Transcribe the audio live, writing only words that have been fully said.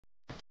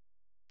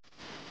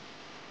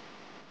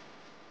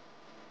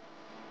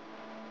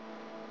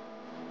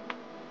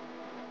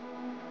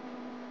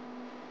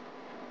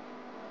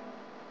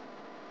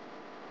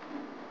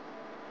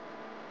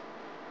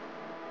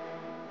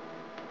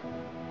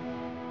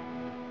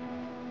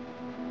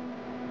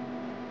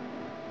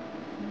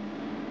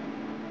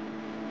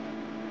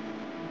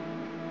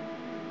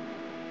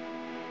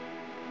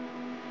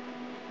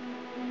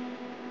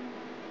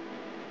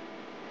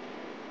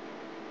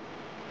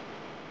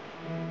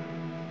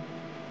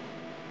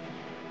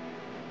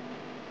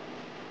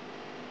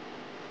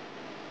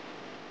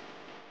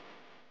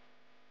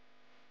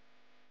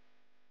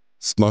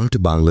Smart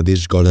Bangladesh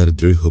গড়ার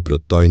দৃঢ়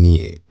প্রত্যয়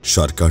নিয়ে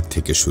সরকার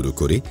থেকে শুরু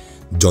করে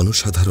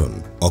জনসাধারণ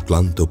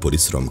অক্লান্ত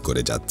পরিশ্রম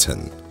করে যাচ্ছেন।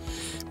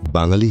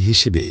 বাঙালি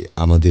হিসেবে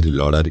আমাদের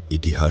লড়ার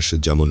ইতিহাস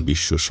যেমন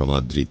বিশ্ব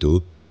সমাদৃত,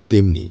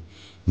 তেমনি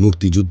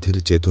মুক্তিযুদ্ধের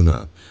চেতনা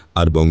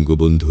আর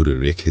বঙ্গবন্ধুর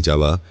রেখে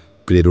যাওয়া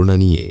প্রেরণা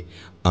নিয়ে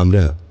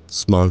আমরা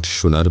স্মার্ট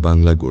সোনার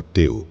বাংলা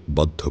গড়তেও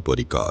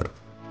বদ্ধপরিকর।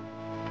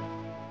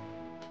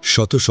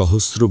 শত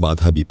সহস্র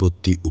বাধা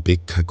বিপত্তি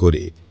উপেক্ষা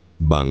করে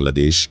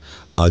বাংলাদেশ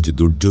আজ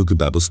দুর্যোগ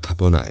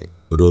ব্যবস্থাপনায়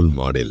রোল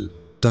মডেল।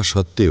 তা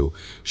সত্ত্বেও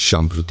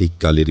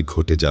সাম্প্রতিককালের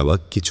ঘটে যাওয়া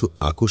কিছু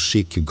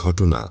আকস্মিক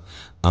ঘটনা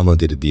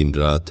আমাদের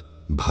দিনরাত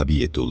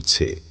ভাবিয়ে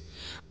তুলছে।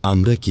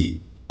 আমরা কি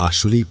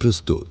আসলেই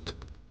প্রস্তুত?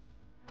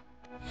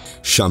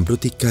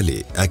 সাম্প্রতিককালে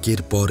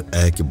একের পর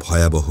এক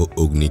ভয়াবহ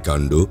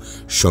অগ্নিকাণ্ড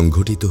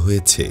সংঘটিত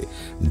হয়েছে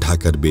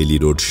ঢাকার বেলি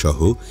রোড সহ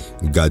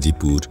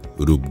গাজীপুর,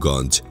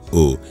 রূপগঞ্জ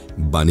ও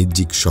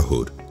বাণিজ্যিক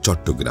শহর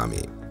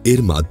চট্টগ্রামে।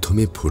 এর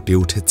মাধ্যমে ফুটে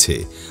উঠেছে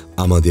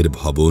আমাদের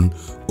ভবন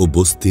ও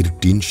বস্তির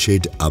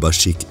টিনশেড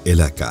আবাসিক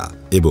এলাকা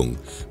এবং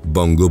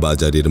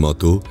বঙ্গবাজারের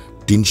মতো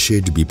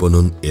টিনশেড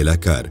বিপণন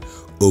এলাকার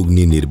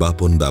অগ্নি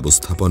নির্বাপন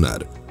ব্যবস্থাপনার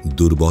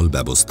দুর্বল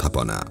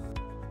ব্যবস্থাপনা।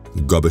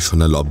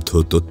 গবেষণালব্ধ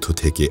তথ্য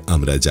থেকে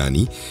আমরা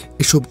জানি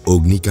এসব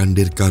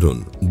অগ্নিকাণ্ডের কারণ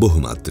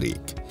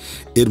বহুমাত্রিক।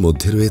 এর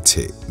মধ্যে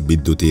রয়েছে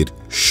বিদ্যুতের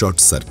শর্ট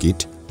সার্কিট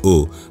ও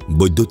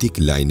বৈদ্যুতিক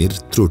লাইনের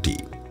ত্রুটি,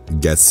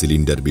 গ্যাস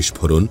সিলিন্ডার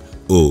বিস্ফোরণ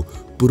ও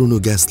পুরনো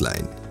গ্যাস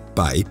লাইন,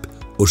 পাইপ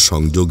ও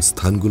সংযোগ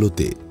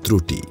স্থানগুলোতে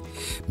ত্রুটি,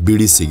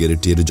 বিড়ি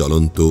সিগারেটের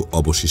জ্বলন্ত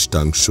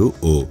অবশিষ্টাংশ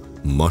ও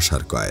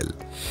মশার কয়েল।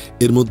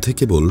 এর মধ্যে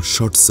কেবল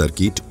শর্ট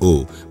সার্কিট ও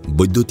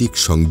বৈদ্যুতিক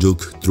সংযোগ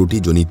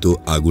ত্রুটিজনিত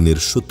আগুনের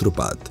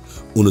সূত্রপাত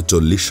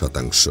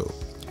 ৩৯%,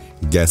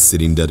 গ্যাস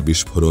সিলিন্ডার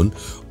বিস্ফোরণ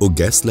ও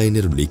গ্যাস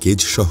লাইনের লিকেজ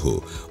সহ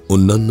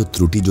অন্যান্য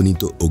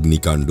ত্রুটিজনিত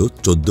অগ্নিকাণ্ড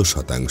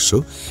 ১৪%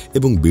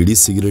 এবং বিড়ি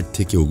সিগারেট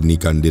থেকে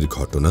অগ্নিকাণ্ডের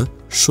ঘটনা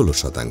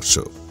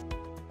 ১৬%।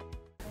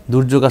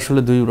 দুর্যোগ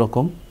আসলে দুই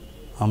রকম,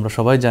 আমরা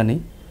সবাই জানি।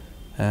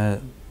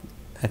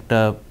 একটা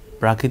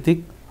প্রাকৃতিক,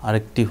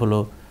 আরেকটি হলো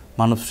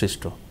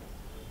মানবসৃষ্ট।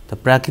 তা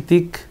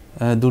প্রাকৃতিক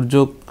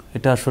দুর্যোগ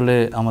এটা আসলে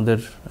আমাদের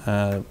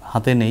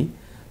হাতে নেই,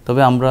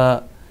 তবে আমরা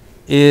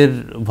এর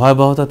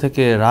ভয়াবহতা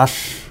থেকে হ্রাস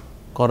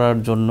করার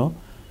জন্য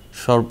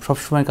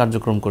সবসময়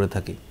কার্যক্রম করে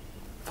থাকি।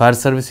 ফায়ার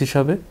সার্ভিস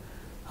হিসাবে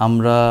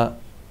আমরা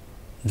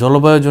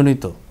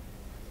জলবায়ুজনিত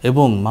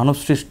এবং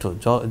মানবসৃষ্ট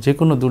যে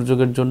কোনো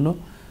দুর্যোগের জন্য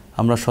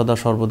আমরা সদা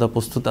সর্বদা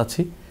প্রস্তুত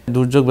আছি।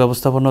 দুর্যোগ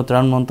ব্যবস্থাপনা ও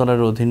ত্রাণ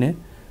মন্ত্রণালয়ের অধীনে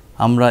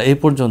আমরা এই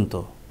পর্যন্ত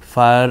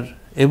ফায়ার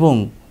এবং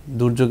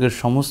দুর্যোগের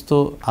সমস্ত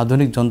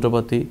আধুনিক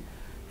যন্ত্রপাতি,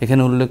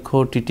 এখানে উল্লেখ্য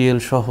টিটিএল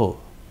সহ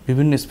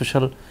বিভিন্ন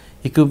স্পেশাল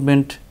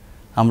ইকুইপমেন্ট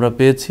আমরা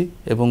পেয়েছি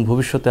এবং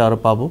ভবিষ্যতে আরও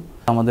পাব।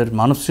 আমাদের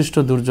মানবসৃষ্ট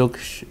দুর্যোগ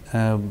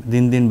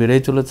দিন দিন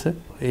বেড়েই চলেছে।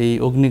 এই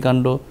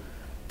অগ্নিকাণ্ড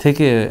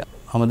থেকে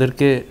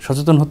আমাদেরকে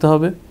সচেতন হতে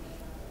হবে।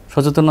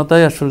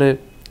 সচেতনতাই আসলে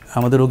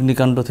আমাদের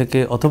অগ্নিকাণ্ড থেকে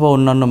অথবা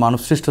অন্যান্য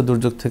মানবসৃষ্ট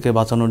দুর্যোগ থেকে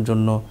বাঁচানোর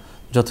জন্য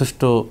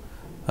যথেষ্ট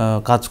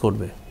কাজ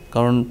করবে।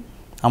 কারণ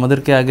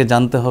আমাদেরকে আগে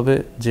জানতে হবে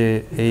যে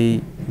এই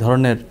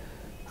ধরনের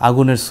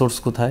আগুনের সোর্স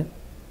কোথায়,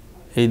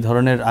 এই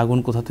ধরনের আগুন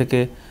কোথা থেকে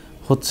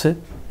হচ্ছে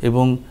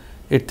এবং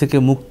এর থেকে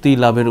মুক্তি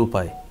লাভের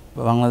উপায়।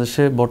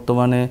 বাংলাদেশে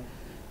বর্তমানে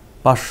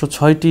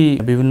 ৫০৬টি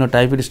বিভিন্ন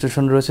টাইপের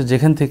স্টেশন রয়েছে,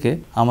 যেখান থেকে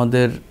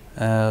আমাদের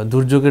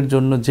দুর্যোগের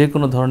জন্য যে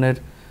কোনো ধরনের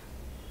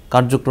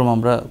কার্যক্রম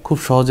আমরা খুব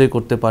সহজেই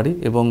করতে পারি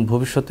এবং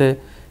ভবিষ্যতে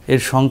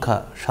এর সংখ্যা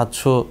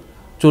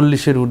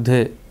 ৭৪০-এর ঊর্ধ্বে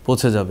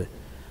পৌঁছে যাবে।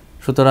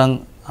 সুতরাং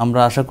আমরা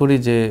আশা করি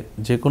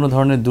যে কোনো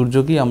ধরনের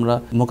দুর্যোগই আমরা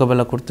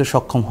মোকাবেলা করতে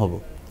সক্ষম হব।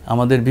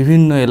 আমাদের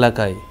বিভিন্ন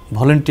এলাকায়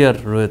ভলেন্টিয়ার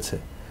রয়েছে,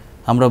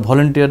 আমরা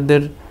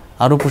ভলেন্টিয়ারদের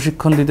আরও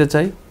প্রশিক্ষণ দিতে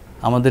চাই।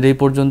 আমাদের এই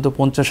পর্যন্ত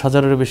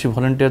 ৫০,০০০-এরও বেশি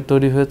ভলেন্টিয়ার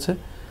তৈরি হয়েছে।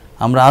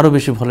 আমরা আরও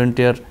বেশি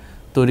ভলেন্টিয়ার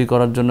তৈরি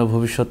করার জন্য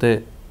ভবিষ্যতে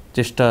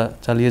চেষ্টা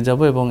চালিয়ে যাব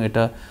এবং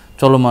এটা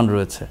চলমান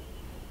রয়েছে।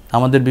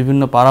 আমাদের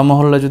বিভিন্ন পাড়া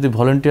মহল্লায় যদি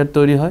ভলেন্টিয়ার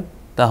তৈরি হয়,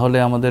 তাহলে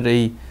আমাদের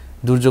এই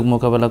দুর্যোগ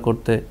মোকাবেলা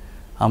করতে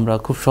আমরা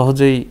খুব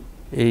সহজেই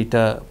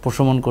এইটা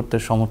প্রশমন করতে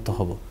সমর্থ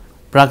হব।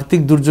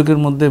 প্রাকৃতিক দুর্যোগের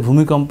মধ্যে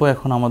ভূমিকম্প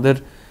এখন আমাদের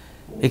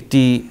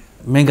একটি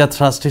মেগা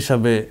থ্রাস্ট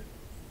হিসাবে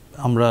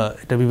আমরা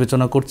এটা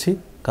বিবেচনা করছি।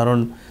 কারণ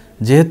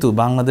যেহেতু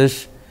বাংলাদেশ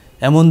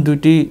এমন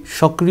দুইটি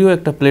সক্রিয়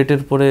একটা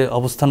প্লেটের পরে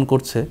অবস্থান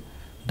করছে,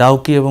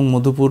 ডাউকি এবং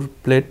মধুপুর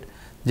প্লেট,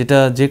 যেটা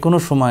যে কোনো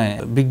সময়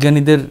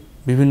বিজ্ঞানীদের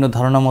বিভিন্ন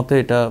ধারণা মতে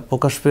এটা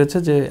প্রকাশ পেয়েছে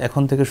যে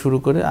এখন থেকে শুরু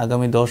করে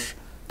আগামী ১০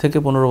 থেকে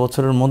 ১৫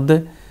 বছরের মধ্যে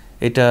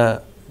এটা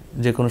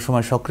যে কোনো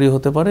সময় সক্রিয়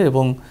হতে পারে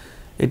এবং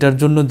এটার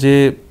জন্য যে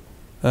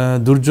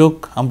দুর্যোগ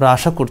আমরা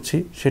আশা করছি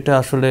সেটা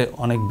আসলে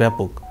অনেক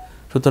ব্যাপক।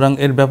 সুতরাং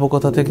এর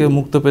ব্যাপকতা থেকে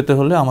মুক্ত পেতে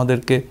হলে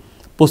আমাদেরকে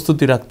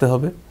প্রস্তুতি রাখতে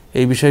হবে।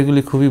 এই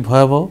বিষয়গুলি খুবই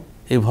ভয়াবহ।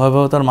 এই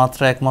ভয়াবহতার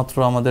মাত্রা একমাত্র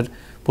আমাদের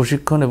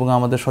প্রশিক্ষণ এবং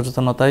আমাদের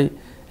সচেতনতাই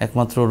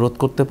একমাত্র রোধ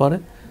করতে পারে।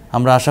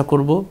 আমরা আশা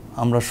করব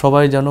আমরা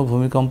সবাই যেন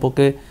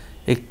ভূমিকম্পকে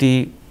একটি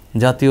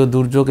জাতীয়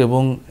দুর্যোগ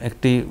এবং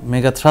একটি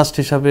মেগা থ্রাস্ট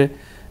হিসাবে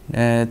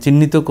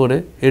চিহ্নিত করে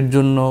এর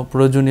জন্য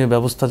প্রয়োজনীয়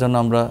ব্যবস্থা যেন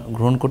আমরা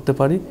গ্রহণ করতে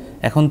পারি।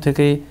 এখন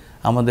থেকেই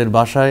আমাদের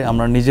বাসায়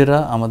আমরা নিজেরা,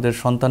 আমাদের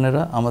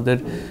সন্তানেরা, আমাদের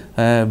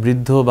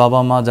বৃদ্ধ বাবা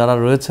মা যারা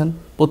রয়েছেন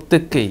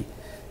প্রত্যেককেই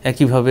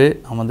একইভাবে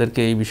আমাদেরকে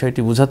এই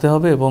বিষয়টি বোঝাতে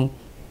হবে এবং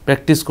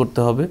প্র্যাকটিস করতে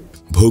হবে।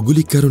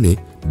 ভৌগোলিক কারণে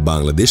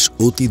বাংলাদেশ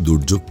অতি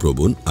দুর্যোগ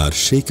প্রবণ, আর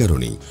সেই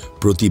কারণেই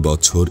প্রতি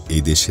বছর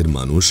এই দেশের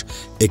মানুষ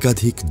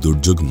একাধিক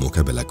দুর্যোগ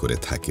মোকাবেলা করে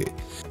থাকে।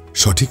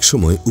 সঠিক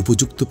সময়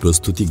উপযুক্ত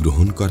প্রস্তুতি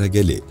গ্রহণ করা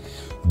গেলে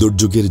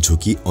দুর্যোগের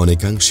ঝুঁকি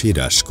অনেকাংশেই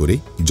হ্রাস করে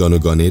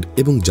জনগণের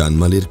এবং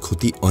জানমালের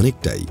ক্ষতি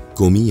অনেকটাই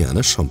কমিয়ে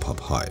আনা সম্ভব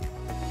হয়।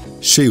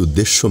 সেই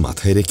উদ্দেশ্য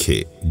মাথায় রেখে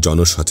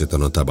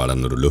জনসচেতনতা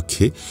বাড়ানোর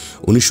লক্ষ্যে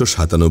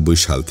 1997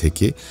 সাল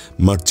থেকে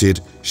মার্চের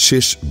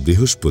শেষ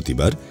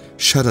বৃহস্পতিবার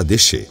সারা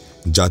দেশে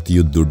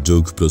জাতীয়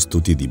দুর্যোগ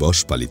প্রস্তুতি দিবস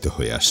পালিত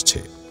হয়ে আসছে।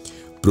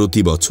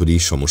 প্রতি বছরই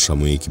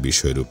সমসাময়িক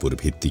বিষয়ের উপর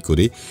ভিত্তি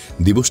করে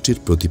দিবসটির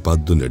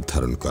প্রতিপাদ্য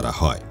নির্ধারণ করা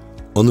হয়।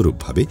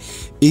 অনুরূপভাবে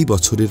এই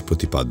বছরের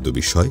প্রতিপাদ্য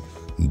বিষয়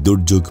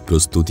দুর্যোগ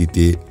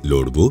প্রস্তুতিতে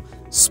লড়ব,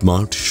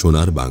 স্মার্ট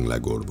সোনার বাংলা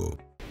গড়ব।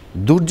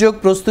 দুর্যোগ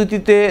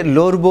প্রস্তুতিতে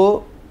লড়ব,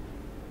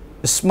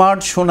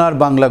 স্মার্ট সোনার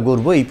বাংলা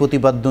গড়ব, এই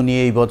প্রতিপাদ্য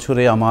নিয়ে এই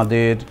বছরে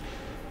আমাদের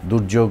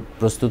দুর্যোগ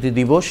প্রস্তুতি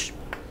দিবস।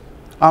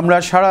 আমরা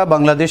সারা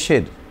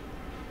বাংলাদেশের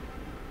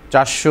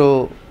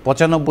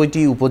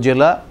 495টি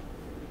উপজেলা,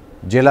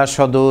 জেলা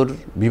সদর,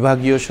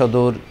 বিভাগীয়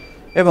সদর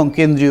এবং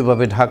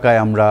কেন্দ্রীয়ভাবে ঢাকায়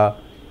আমরা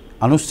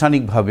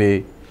আনুষ্ঠানিকভাবে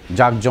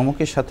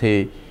জাঁকজমকের সাথে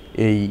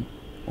এই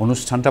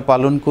অনুষ্ঠানটা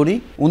পালন করি।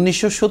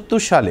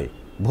 1970 সালে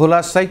ভোলা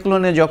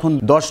সাইক্লোনে যখন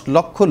 10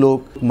 লক্ষ লোক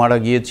মারা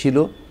গিয়েছিল,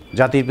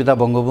 জাতির পিতা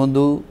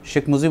বঙ্গবন্ধু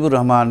শেখ মুজিবুর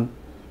রহমান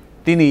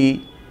তিনি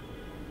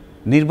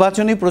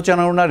নির্বাচনী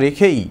প্রচারণা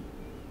রেখেই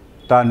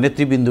তার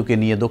নেতৃবৃন্দকে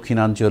নিয়ে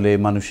দক্ষিণাঞ্চলে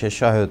মানুষের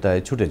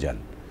সহায়তায় ছুটে যান।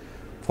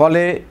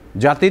 ফলে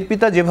জাতির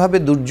পিতা যেভাবে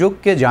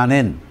দুর্যোগকে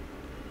জানেন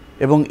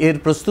এবং এর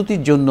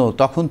প্রস্তুতির জন্য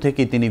তখন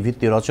থেকে তিনি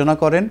ভিত্তি রচনা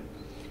করেন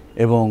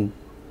এবং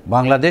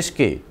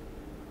বাংলাদেশকে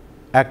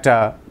একটা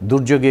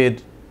দুর্যোগের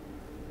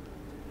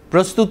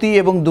প্রস্তুতি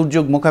এবং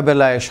দুর্যোগ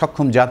মোকাবেলায়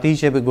সক্ষম জাতি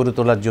হিসেবে গড়ে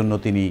তোলার জন্য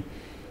তিনি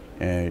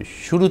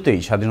শুরুতেই,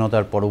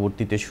 স্বাধীনতার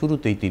পরবর্তীতে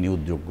শুরুতেই তিনি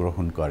উদ্যোগ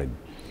গ্রহণ করেন।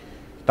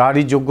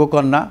 তারই যোগ্য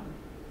কন্যা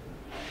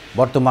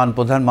বর্তমান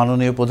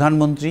মাননীয়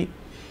প্রধানমন্ত্রী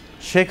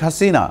শেখ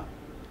হাসিনা,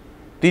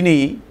 তিনি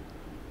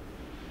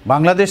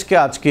বাংলাদেশকে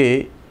আজকে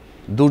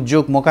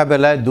দুর্যোগ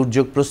মোকাবেলায়,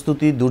 দুর্যোগ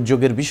প্রস্তুতি,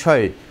 দুর্যোগের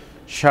বিষয়ে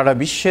সারা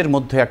বিশ্বের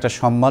মধ্যে একটা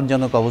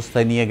সম্মানজনক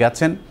অবস্থায় নিয়ে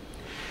গেছেন,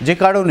 যে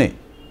কারণে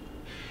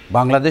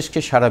বাংলাদেশকে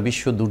সারা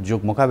বিশ্ব দুর্যোগ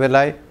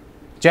মোকাবেলায়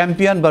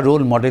চ্যাম্পিয়ন বা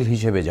রোল মডেল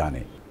হিসেবে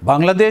জানে।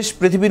 বাংলাদেশ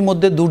পৃথিবীর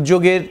মধ্যে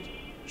দুর্যোগের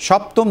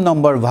 7ম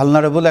নম্বর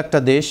ভালনারেবল একটা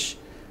দেশ,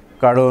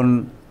 কারণ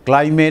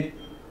ক্লাইমেট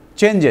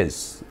চেঞ্জেস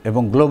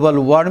এবং গ্লোবাল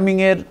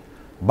ওয়ার্মিংয়ের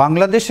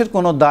বাংলাদেশের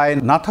কোনো দায়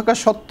না থাকা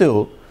সত্ত্বেও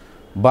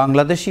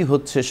বাংলাদেশই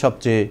হচ্ছে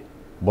সবচেয়ে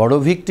বড়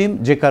ভিকটিম,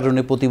 যে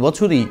কারণে প্রতি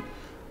বছরই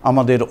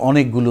আমাদের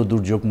অনেকগুলো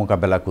দুর্যোগ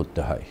মোকাবেলা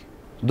করতে হয়।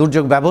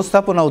 দুর্যোগ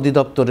ব্যবস্থাপনা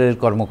অধিদপ্তরের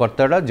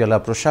কর্মকর্তারা, জেলা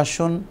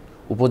প্রশাসন,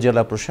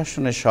 উপজেলা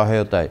প্রশাসনের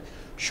সহায়তায়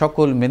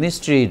সকল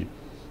মিনিস্ট্রির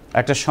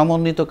একটা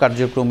সমন্বিত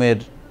কার্যক্রমের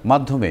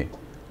মাধ্যমে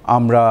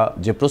আমরা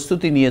যে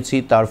প্রস্তুতি নিয়েছি,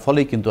 তার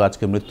ফলেই কিন্তু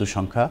আজকে মৃত্যু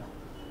সংখ্যা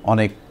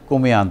অনেক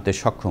কমে আনতে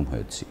সক্ষম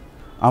হয়েছি।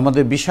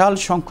 আমাদের বিশাল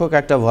সংখ্যক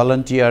একটা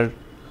ভলান্টিয়ার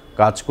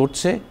কাজ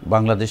করছে।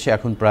 বাংলাদেশে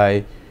এখন প্রায়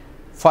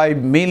 5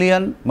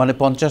 মিলিয়ন, মানে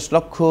 50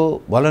 লক্ষ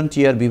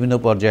ভলান্টিয়ার বিভিন্ন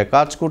পর্যায়ে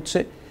কাজ করছে।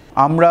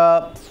 আমরা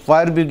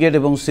ফায়ার ব্রিগেড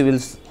এবং সিভিল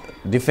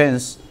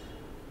ডিফেন্স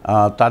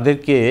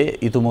তাদেরকে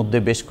ইতিমধ্যে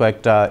বেশ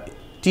কয়েকটা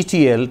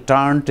টিটিএল,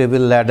 টার্ন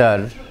টেবিল ল্যাডার,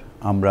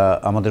 আমরা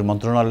আমাদের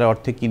মন্ত্রণালয়ের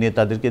অর্থে কিনে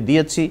তাদেরকে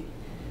দিয়েছি।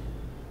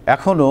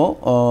 এখনও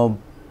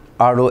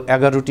আরও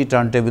 11টি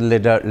টার্ন টেবিল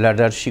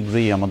ল্যাডার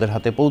শীঘ্রই আমাদের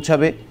হাতে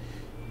পৌঁছাবে।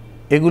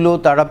 এগুলো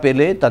তারা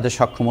পেলে তাদের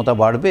সক্ষমতা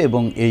বাড়বে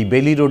এবং এই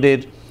বেলি রোডের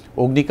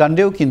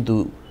অগ্নিকাণ্ডেও কিন্তু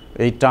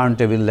এই টার্ন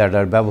টেবিল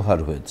ল্যাডার ব্যবহার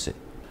হয়েছে।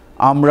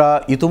 আমরা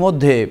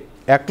ইতিমধ্যে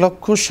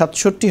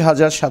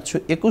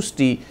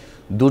 1,67,721টি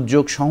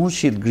দুর্যোগ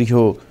সহনশীল গৃহ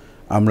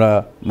আমরা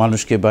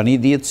মানুষকে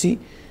বানিয়ে দিয়েছি।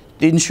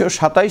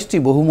 327টি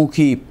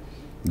বহুমুখী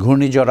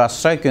ঘূর্ণিঝড়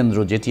আশ্রয় কেন্দ্র,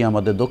 যেটি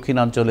আমাদের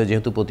দক্ষিণাঞ্চলে,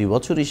 যেহেতু প্রতি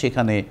বছরই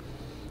সেখানে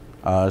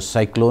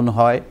সাইক্লোন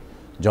হয়,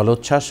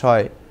 জলোচ্ছ্বাস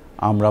হয়,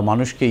 আমরা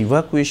মানুষকে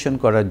ইভাকুয়েশন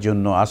করার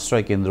জন্য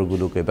আশ্রয়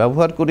কেন্দ্রগুলোকে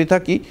ব্যবহার করে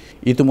থাকি।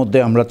 ইতিমধ্যে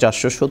আমরা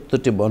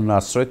 470টি বন্যা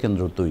আশ্রয়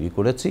কেন্দ্র তৈরি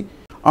করেছি।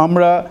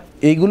 আমরা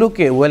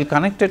এইগুলোকে ওয়েল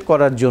কানেক্টেড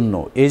করার জন্য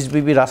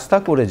এইচবিবি রাস্তা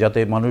করে, যাতে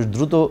মানুষ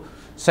দ্রুত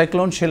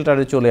সাইক্লোন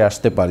শেল্টারে চলে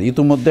আসতে পারে।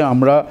 ইতিমধ্যে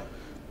আমরা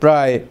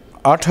প্রায়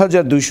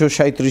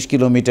 8,237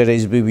 কিলোমিটার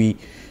এইচবিবি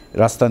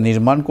রাস্তা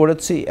নির্মাণ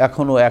করেছি।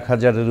 এখনও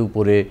 1,000-এর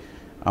উপরে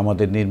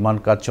আমাদের নির্মাণ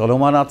কাজ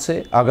চলমান আছে।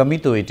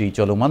 আগামীতেও এটি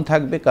চলমান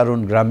থাকবে, কারণ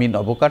গ্রামীণ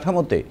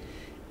অবকাঠামোতে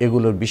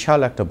এগুলোর বিশাল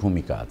একটা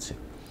ভূমিকা আছে।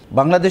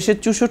 বাংলাদেশের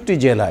 64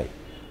 জেলায়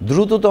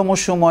দ্রুততম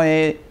সময়ে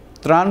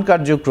ত্রাণ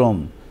কার্যক্রম,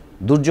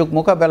 দুর্যোগ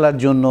মোকাবেলার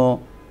জন্য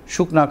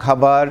শুকনা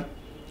খাবার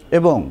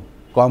এবং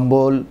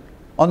কম্বল,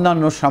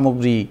 অন্যান্য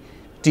সামগ্রী,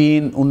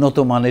 টিন, উন্নত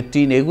মানের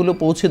টিন, এগুলো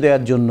পৌঁছে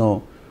দেওয়ার জন্য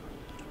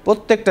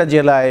প্রত্যেকটা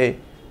জেলায়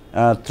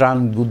ত্রাণ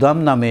গুদাম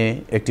নামে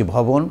একটি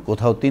ভবন,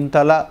 কোথাও 3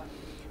 তলা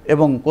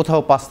এবং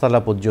কোথাও 5 তলা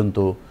পর্যন্ত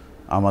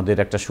আমাদের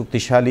একটা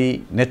শক্তিশালী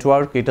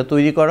নেটওয়ার্ক এটা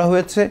তৈরি করা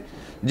হয়েছে।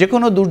 যে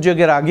কোনো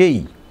দুর্যোগের আগেই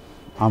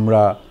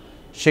আমরা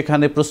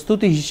সেখানে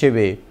প্রস্তুতি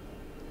হিসেবে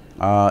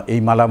এই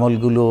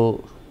মালামালগুলো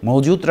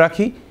মজুত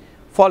রাখি।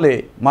 ফলে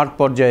মাঠ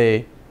পর্যায়ে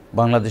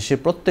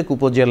বাংলাদেশের প্রত্যেক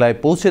উপজেলায়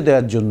পৌঁছে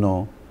দেওয়ার জন্য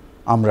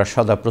আমরা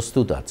সদা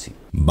প্রস্তুত আছি।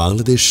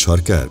 বাংলাদেশ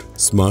সরকার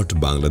স্মার্ট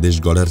বাংলাদেশ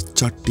গড়ার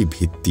 4টি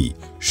ভিত্তি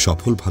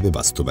সফলভাবে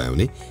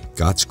বাস্তবায়নে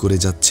কাজ করে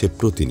যাচ্ছে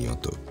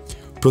প্রতিনিয়ত।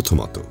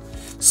 প্রথমত,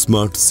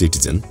 স্মার্ট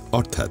সিটিজেন,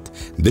 অর্থাৎ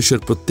দেশের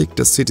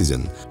প্রত্যেকটা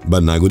সিটিজেন বা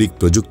নাগরিক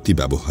প্রযুক্তি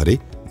ব্যবহারে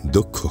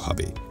দক্ষ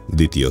হবে।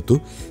 দ্বিতীয়ত,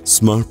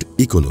 স্মার্ট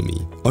ইকোনমি,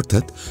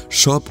 অর্থাৎ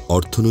সব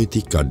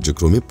অর্থনৈতিক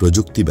কার্যক্রমে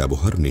প্রযুক্তি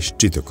ব্যবহার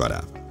নিশ্চিত করা।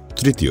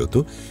 তৃতীয়ত,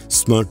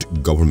 স্মার্ট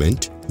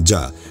গভর্নমেন্ট,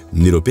 যা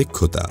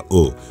নিরপেক্ষতা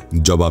ও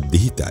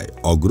জবাবদিহিতায়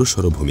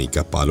অগ্রসর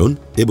ভূমিকা পালন,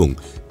 এবং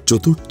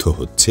চতুর্থ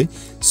হচ্ছে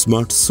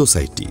স্মার্ট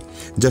সোসাইটি,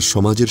 যা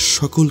সমাজের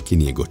সকলকে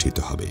নিয়ে গঠিত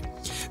হবে,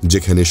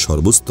 যেখানে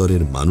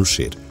সর্বস্তরের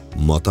মানুষের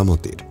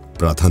মতামতের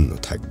প্রাধান্য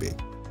থাকবে।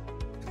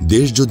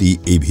 দেশ যদি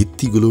এই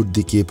ভিত্তিগুলোর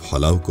দিকে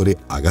ফলাও করে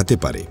আগাতে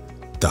পারে,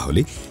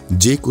 তাহলে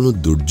যে কোনো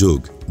দুর্যোগ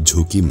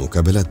ঝুঁকি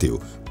মোকাবেলাতেও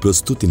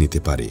প্রস্তুতি নিতে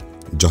পারে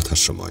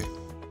যথাসময়ে।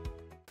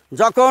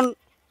 যখন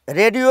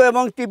রেডিও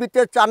এবং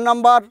টিভিতে 4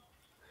 নম্বর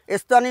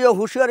স্থানীয়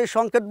হুঁশিয়ারি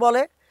সংকেত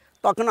বলে,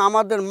 তখন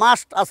আমাদের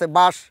মাস্ট আছে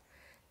বাস,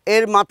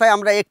 এর মাথায়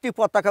আমরা একটি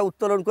পতাকা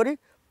উত্তোলন করি।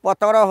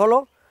 পতাকা হলো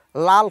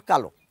লাল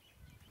কালো।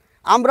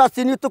 আমরা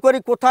চিহ্নিত করি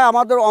কোথায়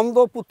আমাদের অন্ধ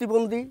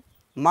প্রতিবন্ধী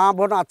মা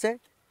বোন আছে,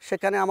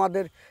 সেখানে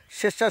আমাদের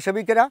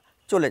স্বেচ্ছাসেবিকেরা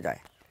চলে যায়।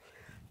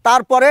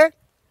 তারপরে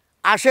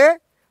আসে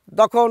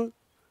তখন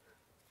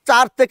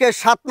 4 থেকে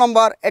 7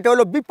 নম্বর, এটা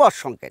হলো বিপদ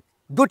সংকেত।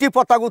 2টি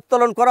পতাকা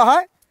উত্তোলন করা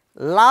হয়,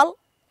 লাল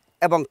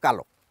এবং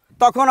কালো।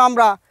 তখন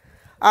আমরা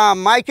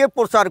মাইকে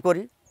প্রচার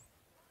করি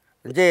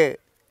যে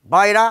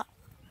ভাইরা,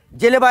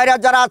 জেলে ভাইরা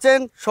যারা আছেন,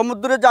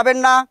 সমুদ্রে যাবেন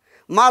না,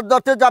 মাছ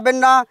ধরতে যাবেন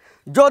না,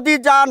 যদি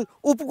যান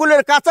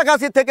উপকূলের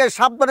কাছাকাছি থেকে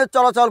সাবধানে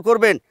চলাচল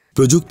করবেন।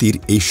 প্রযুক্তির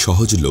এই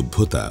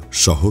সহজলভ্যতা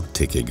শহর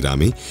থেকে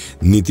গ্রামে,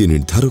 নীতি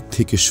নির্ধারক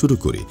থেকে শুরু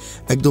করে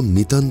একদম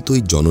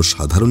নিতান্তই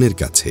জনসাধারণের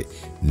কাছে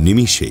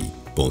নিমিষেই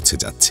পৌঁছে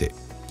যাচ্ছে।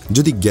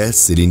 যদি গ্যাস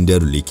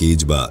সিলিন্ডার লিকেজ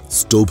বা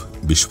স্টোভ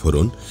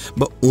বিস্ফোরণ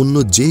বা অন্য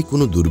যে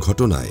কোনো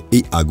দুর্ঘটনায়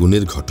এই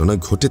আগুনের ঘটনা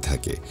ঘটে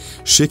থাকে,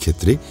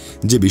 সেক্ষেত্রে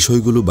যে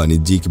বিষয়গুলো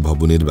বাণিজ্যিক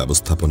ভবনের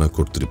ব্যবস্থাপনা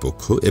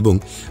কর্তৃপক্ষ এবং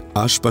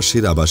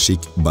আশপাশের আবাসিক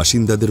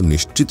বাসিন্দাদের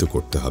নিশ্চিত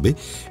করতে হবে,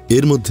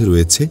 এর মধ্যে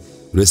রয়েছে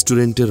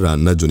রেস্টুরেন্টের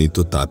রান্নাজনিত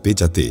তাপে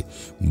যাতে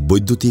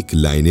বৈদ্যুতিক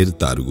লাইনের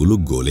তারগুলো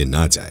গলে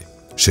না যায়,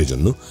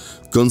 সেজন্য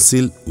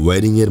কনসিল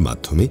ওয়্যারিংয়ের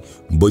মাধ্যমে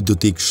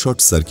বৈদ্যুতিক শর্ট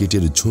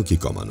সার্কিটের ঝুঁকি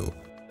কমানো,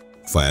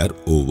 ফায়ার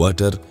ও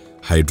ওয়াটার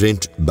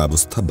হাইড্রেন্ট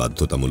ব্যবস্থা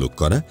বাধ্যতামূলক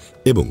করা,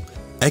 এবং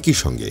একই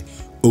সঙ্গে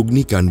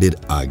অগ্নিকাণ্ডের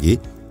আগে,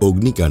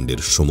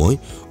 অগ্নিকাণ্ডের সময়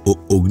ও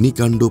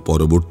অগ্নিকাণ্ড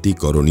পরবর্তী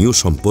করণীয়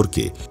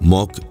সম্পর্কে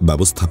মক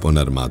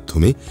ব্যবস্থাপনার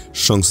মাধ্যমে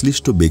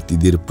সংশ্লিষ্ট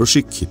ব্যক্তিদের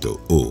প্রশিক্ষিত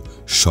ও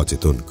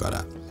সচেতন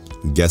করা।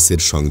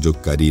 গ্যাসের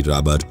সংযোগকারী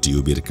রাবার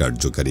টিউবের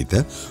কার্যকারিতা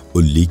ও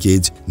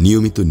লিকেজ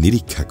নিয়মিত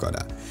নিরীক্ষা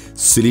করা,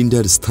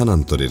 সিলিন্ডার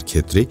স্থানান্তরের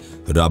ক্ষেত্রে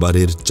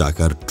রাবারের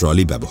চাকার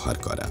ট্রলি ব্যবহার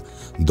করা,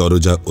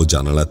 দরজা ও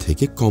জানালা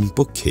থেকে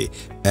কমপক্ষে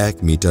 1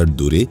 মিটার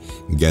দূরে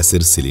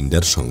গ্যাসের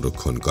সিলিন্ডার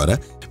সংরক্ষণ করা,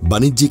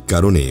 বাণিজ্যিক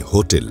কারণে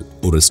হোটেল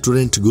ও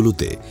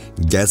রেস্টুরেন্টগুলোতে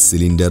গ্যাস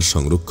সিলিন্ডার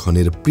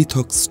সংরক্ষণের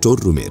পৃথক স্টোর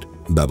রুমের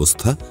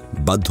ব্যবস্থা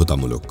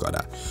বাধ্যতামূলক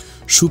করা,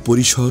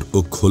 সুপরিসর ও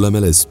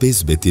খোলামেলা স্পেস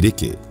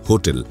ব্যতিরেকে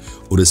হোটেল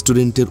ও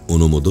রেস্টুরেন্টের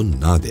অনুমোদন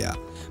না দেয়া,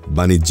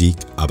 বাণিজ্যিক,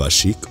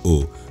 আবাসিক ও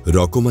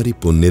রকমারি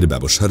পণ্যের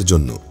ব্যবসার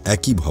জন্য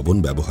একই ভবন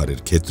ব্যবহারের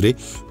ক্ষেত্রে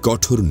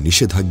কঠোর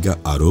নিষেধাজ্ঞা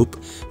আরোপ,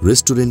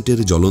 রেস্টুরেন্টের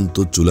জ্বলন্ত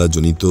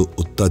চুলাজনিত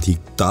অত্যাধিক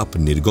তাপ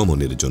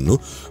নির্গমনের জন্য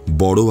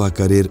বড়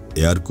আকারের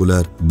এয়ার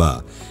কুলার বা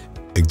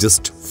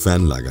এক্সস্ট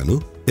ফ্যান লাগানো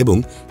এবং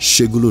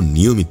সেগুলো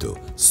নিয়মিত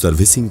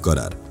সার্ভিসিং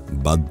করার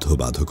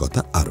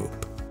বাধ্যবাধকতা আরোপ।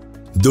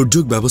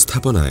 দুর্যোগ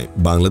ব্যবস্থাপনায়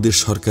বাংলাদেশ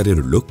সরকারের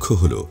লক্ষ্য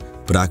হল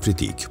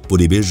প্রাকৃতিক,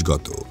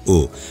 পরিবেশগত ও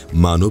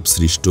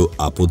মানবসৃষ্ট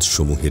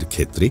আপদসমূহের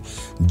ক্ষেত্রে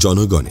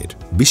জনগণের,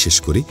 বিশেষ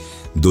করে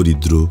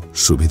দরিদ্র,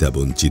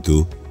 সুবিধাবঞ্চিত,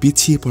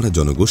 পিছিয়ে পড়া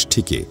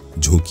জনগোষ্ঠীকে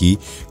ঝুঁকি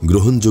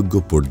গ্রহণযোগ্য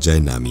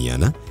পর্যায়ে নামিয়ে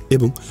আনা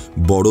এবং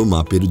বড়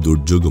মাপের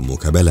দুর্যোগ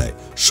মোকাবেলায়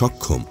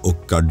সক্ষম ও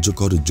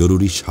কার্যকর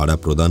জরুরি সাড়া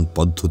প্রদান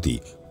পদ্ধতি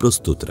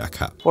প্রস্তুত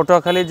রাখা।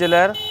 পটুয়াখালী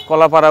জেলার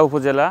কলাপাড়া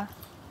উপজেলা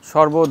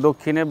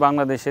সর্বদক্ষিণে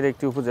বাংলাদেশের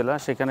একটি উপজেলা।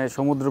 সেখানে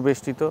সমুদ্র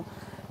বেষ্টিত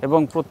এবং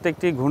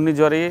প্রত্যেকটি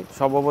ঘূর্ণিঝড়ে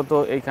সম্ভবত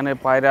এইখানে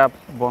পায়রা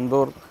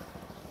বন্দর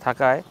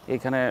থাকায়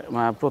এখানে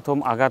প্রথম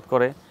আঘাত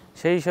করে।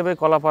 সেই হিসেবে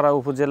কলাপাড়া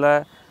উপজেলা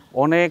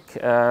অনেক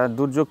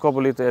দুর্যোগ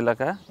কবলিত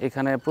এলাকা।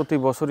 এখানে প্রতি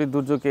বছরই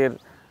দুর্যোগের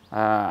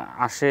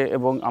আসে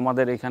এবং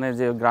আমাদের এখানে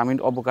যে গ্রামীণ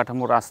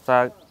অবকাঠামো, রাস্তা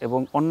এবং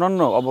অন্যান্য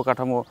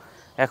অবকাঠামো,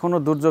 এখনও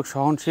দুর্যোগ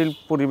সহনশীল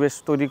পরিবেশ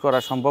তৈরি করা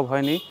সম্ভব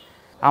হয়নি।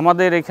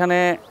 আমাদের এখানে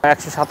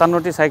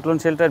 157টি সাইক্লোন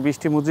শেল্টার,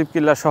 20টি মুজিব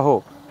কিল্লা সহ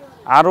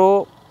আরও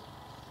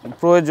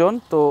প্রয়োজন।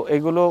 তো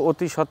এগুলো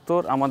অতি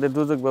সত্বর আমাদের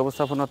দুর্যোগ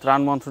ব্যবস্থাপনা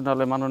ত্রাণ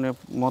মন্ত্রণালয় মাননীয়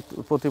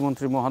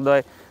প্রতিমন্ত্রী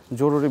মহোদয়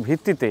জরুরি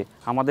ভিত্তিতে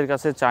আমাদের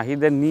কাছে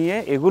চাহিদা নিয়ে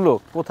এগুলো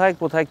কোথায়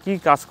কোথায় কি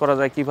কাজ করা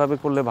যায়, কিভাবে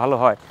করলে ভালো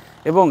হয়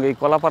এবং এই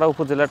কলাপাড়া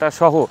উপজেলাটা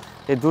সহ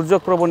এই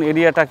দুর্যোগপ্রবণ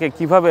এরিয়াটাকে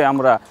কিভাবে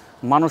আমরা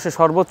মানুষের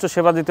সর্বোচ্চ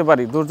সেবা দিতে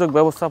পারি দুর্যোগ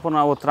ব্যবস্থাপনা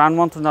ও ত্রাণ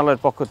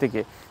মন্ত্রণালয়ের পক্ষ থেকে,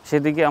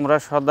 সেদিকে আমরা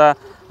সদা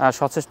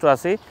সচেষ্ট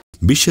আছি।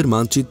 বিশ্বের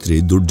মানচিত্রে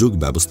দুর্যোগ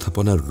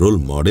ব্যবস্থাপনার রোল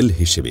মডেল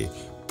হিসেবে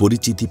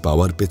পরিচিতি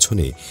পাওয়ার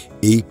পেছনে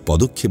এই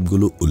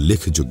পদক্ষেপগুলো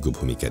উল্লেখযোগ্য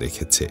ভূমিকা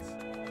রেখেছে।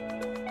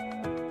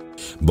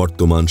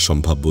 বর্তমান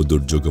সম্ভাব্য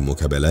দুর্যোগ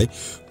মোকাবেলায়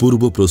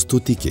পূর্ব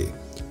প্রস্তুতিকে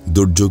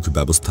দুর্যোগ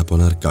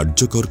ব্যবস্থাপনার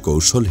কার্যকর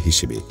কৌশল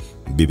হিসেবে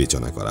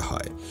বিবেচনা করা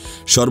হয়।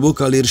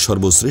 সর্বকালের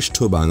সর্বশ্রেষ্ঠ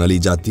বাঙালি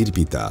জাতির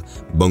পিতা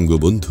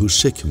বঙ্গবন্ধু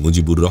শেখ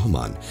মুজিবুর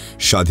রহমান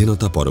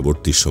স্বাধীনতা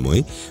পরবর্তী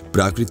সময়ে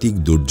প্রাকৃতিক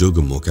দুর্যোগ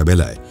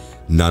মোকাবেলায়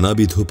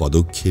নানাবিধ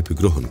পদক্ষেপ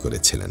গ্রহণ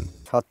করেছিলেন।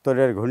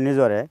 ৭০-এর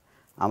ঘূর্ণিঝড়ে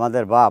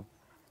আমাদের বাপ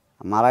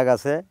মারা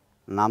গেছে,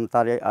 নাম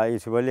তার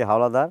ইউসুফ আলী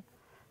হাওলাদার।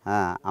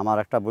 আমার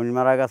একটা বোন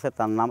মারা গেছে,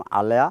 তার নাম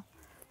আলেয়া।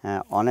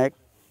 অনেক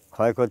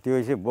ক্ষয়ক্ষতি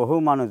হয়েছে, বহু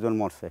মানুষজন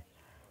মরছে।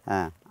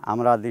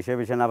 আমরা দিশে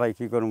বিশে না পাই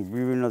কী করুন,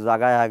 বিভিন্ন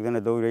জায়গায়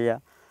একজনে দৌড়াইয়া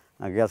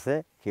গেছে,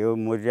 কেউ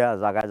মরিয়া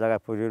জায়গায়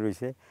জায়গায় পড়ে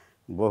রয়েছে,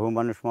 বহু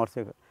মানুষ মরছে,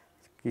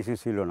 কিছু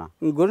ছিল না।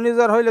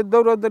 ঘূর্ণিঝড় হইলে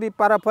দৌড়াদৌড়ি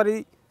পারাপারি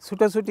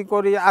ছুটাছুটি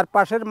করি, আর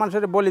পাশের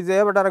মানুষের বলি যে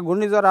এবার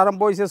ঘূর্ণিঝড়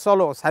আরম্ভ হয়েছে,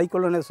 চলো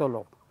সাইক্লোনে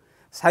চলো,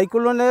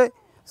 সাইক্লোনে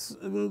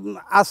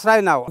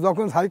আশ্রয় নাও।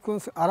 যখন সাইক্লোন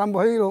আরম্ভ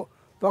হইল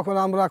তখন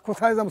আমরা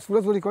কোথায় যাম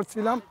ছুটাছুটি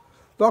করছিলাম,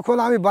 তখন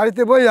আমি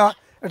বাড়িতে বইয়া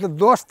একটা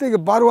 10 থেকে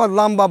 12 হাত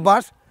লম্বা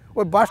বাঁশ,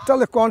 ওই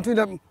বাঁশটালে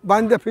কন্টিনিউর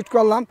বাঁধতে ফিট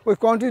করলাম, ওই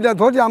কন্টিনিউর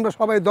ধরে আমরা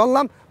সবাই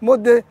ধরলাম,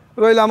 মধ্যে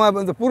রইলাম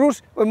পুরুষ,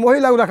 ওই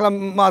মহিলাও রাখলাম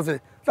মাঝে।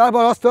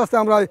 তারপর আস্তে আস্তে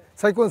আমরা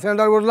সাইক্লোন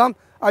সেন্টার উঠলাম।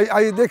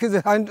 আই দেখি যে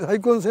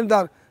সাইক্লোন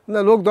সেন্টার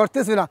লোক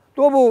ধরতেছে না,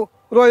 তবু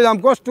রইলাম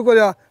কষ্ট করে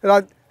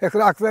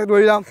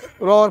রইলাম।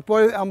 রওয়ার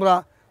পরে আমরা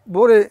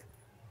ভোরে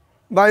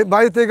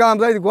বাড়িতে গেলাম,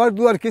 যাই ঘর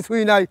দুয়ার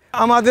কিছুই নাই,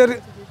 আমাদের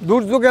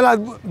দুর্যোগ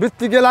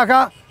ভিত্তিক এলাকা,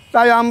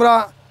 তাই আমরা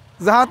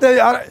যাহাতে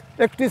আর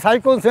একটি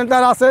সাইক্লোন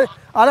সেন্টার আছে,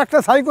 আর একটা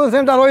সাইক্লোন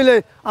সেন্টার হইলে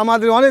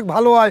আমাদের অনেক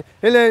ভালো হয়,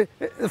 এলে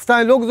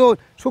স্থানীয় লোকজন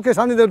সুখে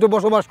শান্তিতে একটু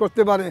বসবাস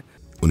করতে পারে।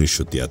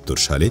 1973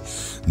 সালে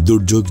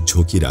দুর্যোগ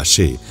ঝুঁকির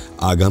আসে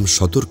আগাম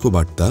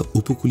সতর্কবার্তা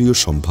উপকূলীয়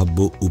সম্ভাব্য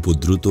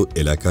উপদ্রুত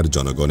এলাকার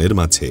জনগণের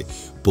মাঝে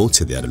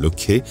পৌঁছে দেওয়ার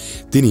লক্ষ্যে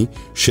তিনি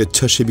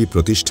স্বেচ্ছাসেবী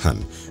প্রতিষ্ঠান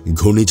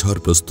ঘূর্ণিঝড়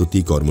প্রস্তুতি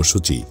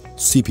কর্মসূচি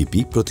সিপিপি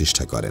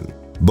প্রতিষ্ঠা করেন।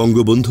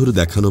 বঙ্গবন্ধুর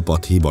দেখানো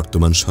পথেই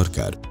বর্তমান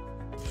সরকার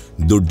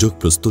দুর্যোগ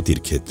প্রস্তুতির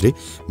ক্ষেত্রে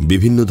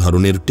বিভিন্ন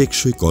ধরনের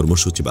টেকসই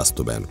কর্মসূচি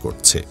বাস্তবায়ন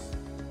করছে।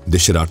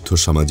 দেশের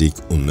আর্থসামাজিক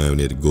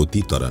উন্নয়নের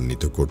গতি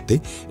ত্বরান্বিত করতে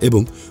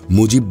এবং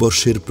মুজিব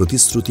বর্ষের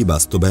প্রতিশ্রুতি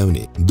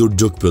বাস্তবায়নে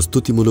দুর্যোগ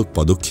প্রস্তুতিমূলক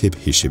পদক্ষেপ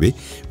হিসেবে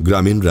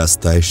গ্রামীণ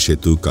রাস্তায়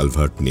সেতু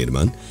কালভার্ট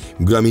নির্মাণ,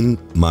 গ্রামীণ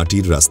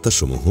মাটির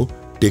রাস্তাসমূহ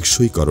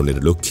টেকসইকরণের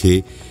লক্ষ্যে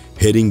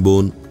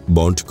হেরিংবোন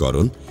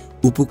বন্টকরণ,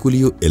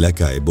 উপকূলীয়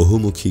এলাকায়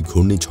বহুমুখী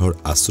ঘূর্ণিঝড়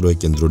আশ্রয়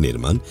কেন্দ্র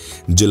নির্মাণ,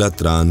 জেলা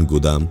ত্রাণ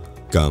গুদাম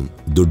কাম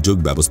দুর্যোগ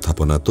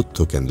ব্যবস্থাপনা তথ্য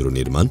কেন্দ্র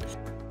নির্মাণ,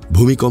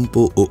 ভূমিকম্প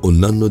ও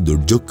অন্যান্য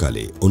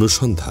দুর্যোগকালে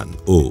অনুসন্ধান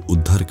ও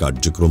উদ্ধার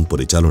কার্যক্রম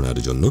পরিচালনার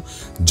জন্য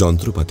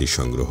যন্ত্রপাতি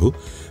সংগ্রহ,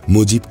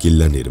 মুজিব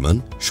কিল্লা নির্মাণ,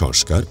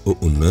 সংস্কার ও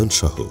উন্নয়ন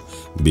সহ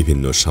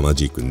বিভিন্ন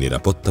সামাজিক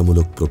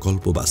নিরাপত্তামূলক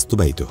প্রকল্প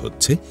বাস্তবায়িত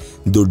হচ্ছে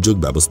দুর্যোগ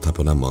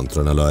ব্যবস্থাপনা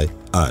মন্ত্রণালয়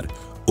আর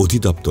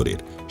অধিদপ্তরের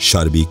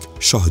সার্বিক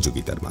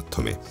সহযোগিতার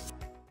মাধ্যমে।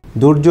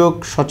 দুর্যোগ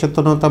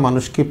সচেতনতা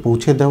মানুষকে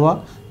পৌঁছে দেওয়া,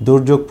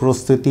 দুর্যোগ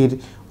প্রস্তুতির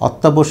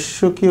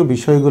অত্যাবশ্যকীয়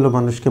বিষয়গুলো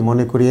মানুষকে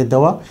মনে করিয়ে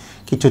দেওয়া,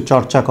 কিছু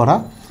চর্চা করা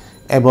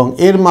এবং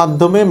এর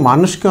মাধ্যমে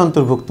মানুষকে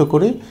অন্তর্ভুক্ত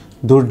করে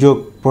দুর্যোগ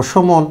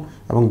প্রশমন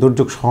এবং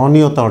দুর্যোগ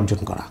সহনীয়তা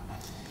অর্জন করা।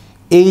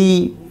 এই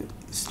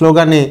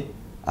স্লোগানে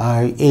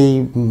এই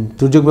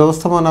দুর্যোগ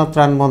ব্যবস্থাপনা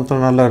ত্রাণ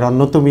মন্ত্রণালয়ের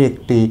অন্যতম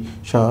একটি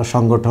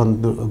সংগঠন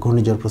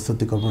ঘূর্ণিঝড়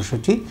প্রস্তুতি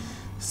কর্মসূচি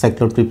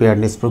সাইক্লোন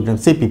প্রিপেয়ারনেস প্রোগ্রাম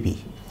সিপিপি।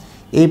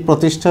 এই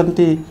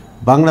প্রতিষ্ঠানটি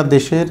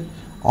বাংলাদেশের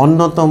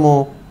অন্যতম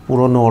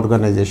পুরনো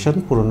অর্গানাইজেশন,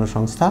 পুরনো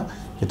সংস্থা,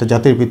 যেটা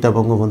জাতির পিতা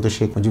বঙ্গবন্ধু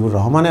শেখ মুজিবুর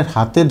রহমানের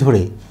হাতে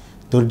ধরে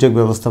দুর্যোগ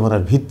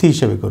ব্যবস্থাপনার ভিত্তি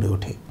হিসেবে গড়ে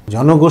ওঠে।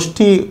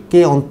 জনগোষ্ঠীকে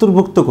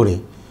অন্তর্ভুক্ত করে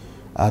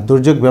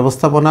দুর্যোগ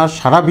ব্যবস্থাপনার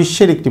সারা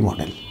বিশ্বের একটি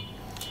মডেল,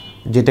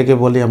 যেটাকে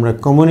বলি আমরা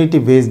community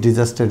based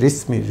disaster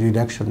risk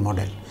reduction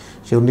model.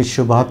 সে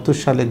 1972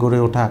 সালে গড়ে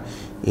ওঠা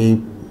এই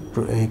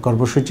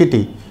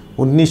কর্মসূচিটি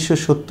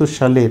 1970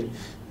 সালের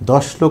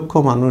 10 লক্ষ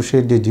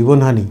মানুষের যে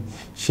জীবনহানি,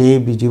 সেই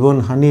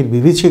জীবনহানির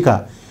বিভীষিকা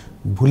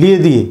ভুলিয়ে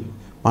দিয়ে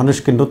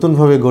মানুষকে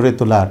নতুনভাবে গড়ে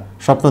তোলার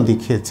স্বপ্ন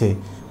দেখিয়েছে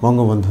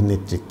বঙ্গবন্ধুর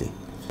নেতৃত্বে।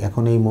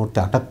 এখন এই মুহূর্তে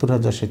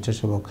 ৭৮,000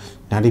 স্বেচ্ছাসেবক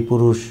নারী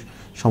পুরুষ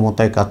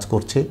সমতায় কাজ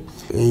করছে।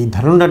 এই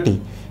ধারণাটি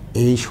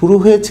শুরু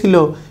হয়েছিল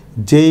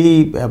যেই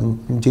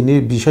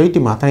বিষয়টি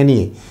মাথায়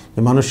নিয়ে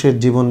মানুষের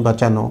জীবন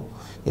বাঁচানো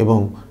এবং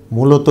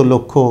মূলত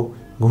লক্ষ্য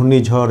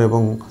ঘূর্ণিঝড়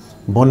এবং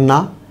বন্যা,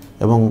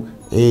 এবং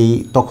এই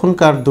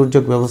তখনকার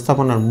দুর্যোগ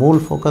ব্যবস্থাপনার মূল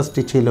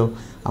ফোকাসটি ছিল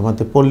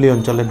আমাদের পল্লী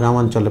অঞ্চলে,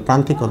 গ্রামাঞ্চলে,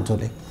 প্রান্তিক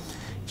অঞ্চলে।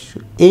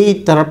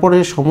 তারপরে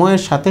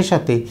সময়ের সাথে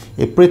সাথে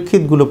এই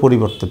প্রেক্ষিতগুলো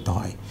পরিবর্তিত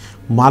হয়।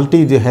 মাল্টি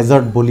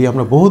হ্যাজার্ড বলি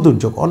আমরা, বহু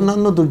দুর্যোগ,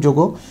 অন্যান্য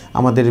দুর্যোগও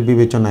আমাদের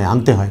বিবেচনায়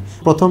আনতে হয়।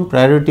 প্রথম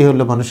প্রায়োরিটি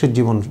হলো মানুষের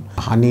জীবন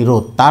হানি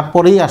রোধ,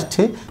 তারপরেই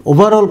আসছে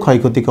ওভারঅল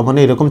ক্ষয়ক্ষতি কমানো।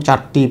 এরকম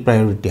 4টি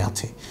প্রায়োরিটি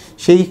আছে।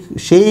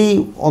 সেই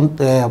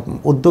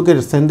উদ্যোগের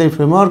সেন্দাই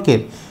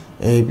ফ্রেমওয়ার্কের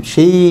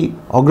সেই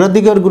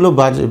অগ্রাধিকারগুলো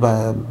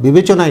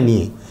বিবেচনায়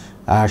নিয়ে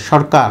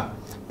সরকার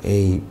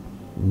এই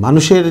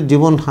মানুষের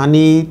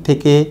জীবনহানি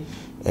থেকে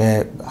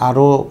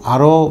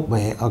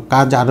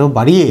কাজ আরও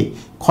বাড়িয়ে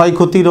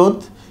ক্ষয়ক্ষতি রোধ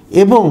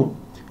এবং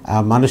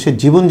মানুষের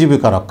জীবন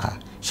জীবিকা রক্ষা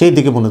সেই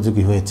দিকে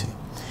মনোযোগী হয়েছে।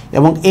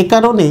 এবং এ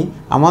কারণেই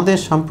আমাদের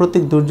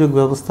সাম্প্রতিক দুর্যোগ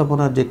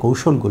ব্যবস্থাপনার যে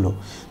কৌশলগুলো,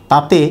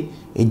 তাতে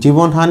এই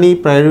জীবনহানি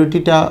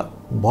প্রায়োরিটিটা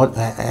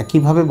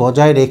একইভাবে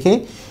বজায় রেখে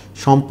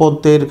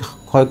সম্পদের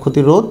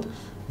ক্ষয়ক্ষতি রোধ,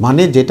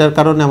 মানে যেটার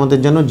কারণে আমাদের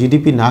যেন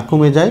জিডিপি না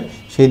কমে যায়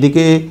সেই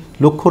দিকে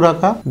লক্ষ্য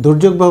রাখা।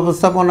 দুর্যোগ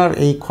ব্যবস্থাপনার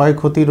এই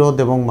ক্ষয়ক্ষতি রোধ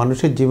এবং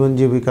মানুষের জীবন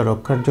জীবিকা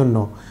রক্ষার জন্য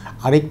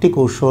আরেকটি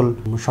কৌশল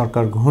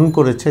সরকার গ্রহণ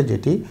করেছে,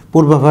 যেটি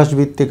পূর্বাভাস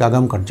ভিত্তিক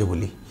আগাম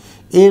কার্যাবলী।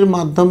 এর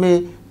মাধ্যমে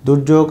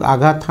দুর্যোগ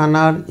আঘাত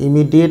হানার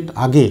ইমিডিয়েট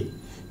আগে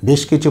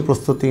বেশ কিছু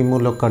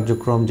প্রস্তুতিমূলক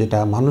কার্যক্রম যেটা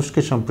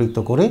মানুষকে সম্পৃক্ত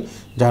করে,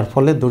 যার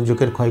ফলে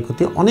দুর্যোগের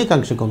ক্ষয়ক্ষতি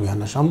অনেকাংশে কমিয়ে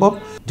আনা সম্ভব।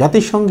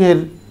 জাতিসংঘের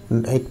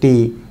একটি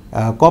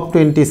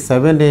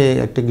COP27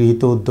 একটি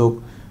গৃহীত উদ্যোগ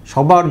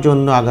সবার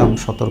জন্য আগাম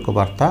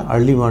সতর্কবার্তা,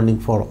 আর্লি ওয়ার্নিং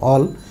ফর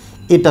অল,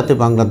 এটাতে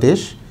বাংলাদেশ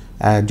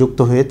যুক্ত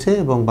হয়েছে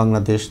এবং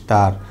বাংলাদেশ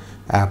তার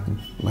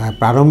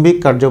প্রারম্ভিক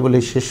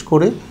কার্যাবলী শেষ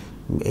করে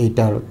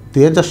এইটার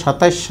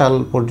 2027 সাল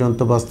পর্যন্ত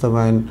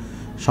বাস্তবায়ন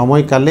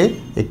সময়কালে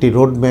একটি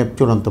রোডম্যাপ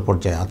চূড়ান্ত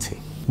পর্যায়ে আছে।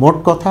 মোট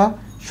কথা,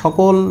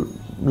 সকল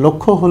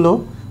লক্ষ্য হলো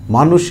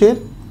মানুষের,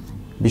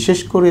 বিশেষ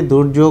করে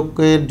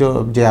দুর্যোগের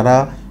যারা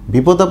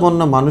বিপদাপন্ন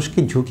মানুষকে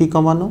ঝুঁকি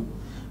কমানো,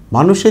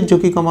 মানুষের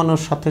ঝুঁকি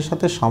কমানোর সাথে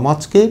সাথে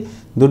সমাজকে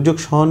দুর্যোগ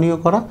সহনীয়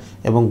করা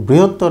এবং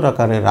বৃহত্তর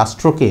আকারে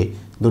রাষ্ট্রকে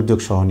দুর্যোগ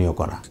সহনীয়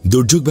করা।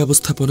 দুর্যোগ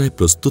ব্যবস্থাপনায়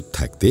প্রস্তুত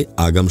থাকতে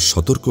আগাম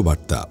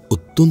সতর্কবার্তা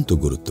অত্যন্ত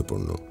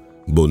গুরুত্বপূর্ণ।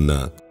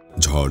 বন্যা,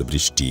 ঝড়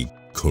বৃষ্টি,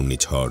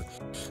 ঘূর্ণিঝড়,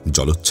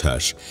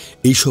 জলোচ্ছ্বাস,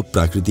 এইসব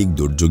প্রাকৃতিক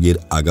দুর্যোগের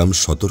আগাম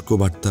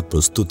সতর্কবার্তা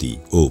প্রস্তুতি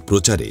ও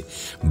প্রচারে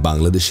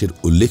বাংলাদেশের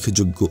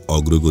উল্লেখযোগ্য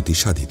অগ্রগতি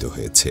সাধিত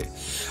হয়েছে।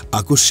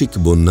 আকস্মিক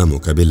বন্যা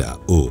মোকাবেলা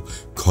ও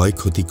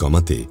ক্ষয়ক্ষতি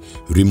কমাতে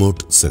remote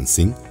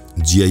sensing,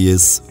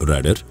 GIS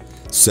radar,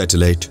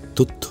 satellite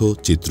তথ্য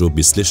চিত্র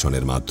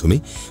বিশ্লেষণের মাধ্যমে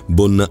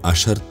বন্যা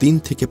আসার 3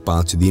 থেকে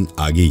 5 দিন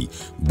আগেই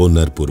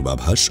বন্যার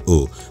পূর্বাভাস ও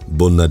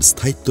বন্যার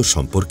স্থায়িত্ব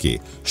সম্পর্কে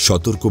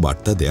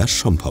সতর্কবার্তা দেওয়া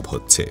সম্ভব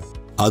হচ্ছে।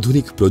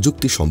 আধুনিক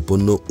প্রযুক্তি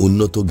সম্পন্ন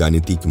উন্নত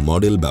গাণিতিক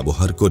মডেল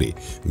ব্যবহার করে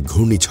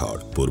ঘূর্ণিঝড়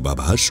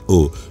পূর্বাভাস ও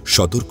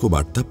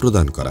সতর্কবার্তা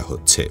প্রদান করা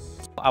হচ্ছে।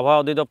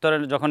 আবহাওয়া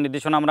অধিদপ্তরের যখন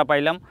নির্দেশনা আমরা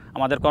পাইলাম,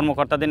 আমাদের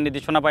কর্মকর্তাদের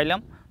নির্দেশনা পাইলাম,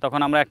 তখন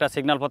আমরা একটা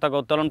সিগন্যাল পতাকা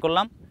উত্তোলন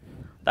করলাম।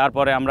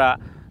 তারপরে আমরা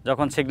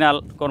যখন সিগন্যাল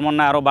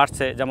ক্রমান্বয়ে আরও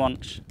বাড়ছে, যেমন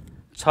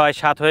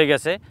 6-7 হয়ে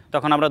গেছে,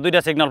 তখন আমরা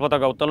 2টা সিগন্যাল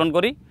পতাকা উত্তোলন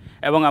করি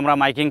এবং আমরা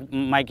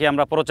মাইকে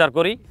আমরা প্রচার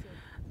করি।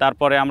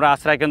 তারপরে আমরা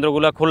আশ্রয়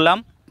কেন্দ্রগুলো খুললাম।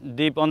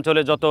 দ্বীপ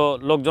অঞ্চলে যত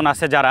লোকজন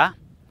আছে যারা,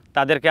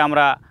 তাদেরকে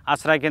আমরা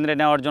আশ্রয় কেন্দ্রে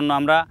নেওয়ার জন্য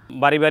আমরা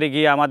বাড়ি বাড়ি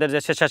গিয়ে আমাদের যে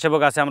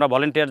স্বেচ্ছাসেবক আছে, আমরা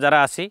ভলেন্টিয়ার যারা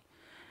আছি,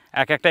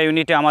 একটা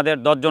ইউনিটে আমাদের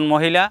 10 জন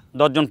মহিলা,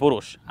 10 জন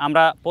পুরুষ,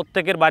 আমরা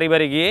প্রত্যেকের বাড়ি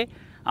বাড়ি গিয়ে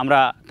আমরা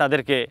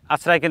তাদেরকে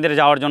আশ্রয় কেন্দ্রে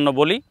যাওয়ার জন্য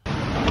বলি।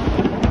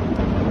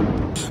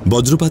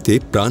 বজ্রপাতে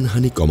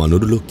প্রাণহানি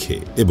কমানোর লক্ষ্যে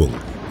এবং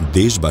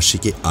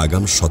দেশবাসীকে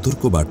আগাম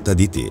সতর্কবার্তা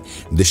দিতে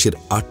দেশের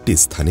 8টি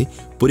স্থানে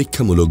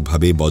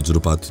পরীক্ষামূলকভাবে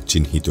বজ্রপাত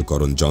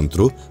চিহ্নিতকরণ যন্ত্র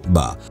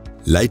বা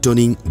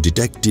লাইটনিং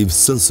ডিটেকটিভ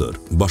সেন্সর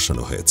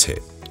বসানো হয়েছে।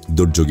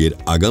 দুর্যোগের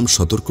আগাম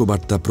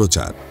সতর্কবার্তা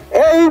প্রচার।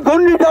 এই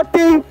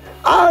ঘূর্ণিঝড়টি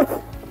আজ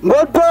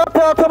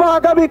মধ্যরাতে অথবা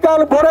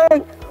আগামীকাল ভোরে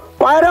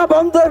পায়রা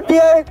বন্দর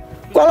দিয়ে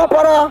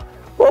কলাপাড়া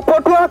ও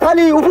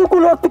পটুয়াখালী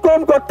উপকূল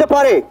অতিক্রম করতে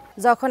পারে।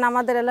 যখন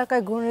আমাদের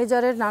এলাকায়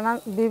ঘূর্ণিঝড়ের নানান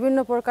বিভিন্ন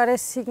প্রকারের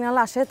সিগন্যাল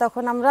আসে,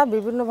 তখন আমরা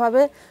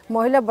বিভিন্নভাবে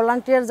মহিলা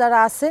ভলান্টিয়ার যারা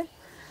আছে,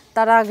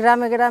 তারা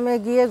গ্রামে গ্রামে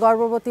গিয়ে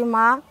গর্ভবতী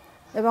মা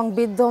এবং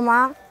বৃদ্ধ মা,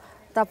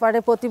 তারপরে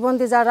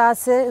প্রতিবন্ধী যারা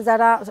আছে,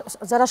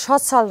 যারা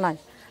সচ্ছল নয়,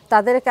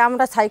 তাদেরকে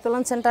আমরা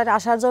সাইক্লোন সেন্টারে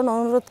আসার জন্য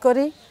অনুরোধ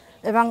করি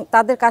এবং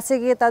তাদের কাছে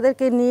গিয়ে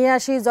তাদেরকে নিয়ে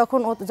আসি।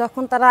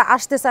 যখন তারা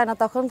আসতে চায় না,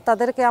 তখন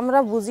তাদেরকে আমরা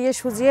বুঝিয়ে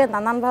সুঝিয়ে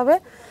নানানভাবে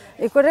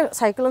করে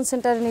সাইক্লোন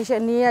সেন্টারে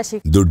নিয়ে আসি।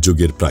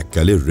 দুর্যোগের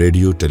প্রাক্কালে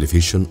রেডিও,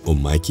 টেলিভিশন ও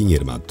মাইকিং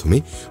এর মাধ্যমে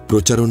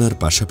প্রচারণার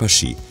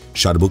পাশাপাশি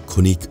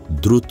সার্বক্ষণিক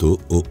দ্রুত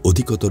ও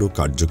অধিকতর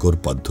কার্যকর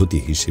পদ্ধতি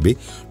হিসেবে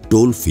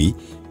টোল ফি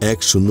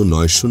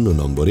 1090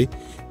 নম্বরে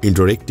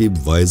ইন্টারেক্টিভ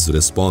ভয়েস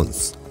রেসপন্স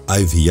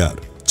IVR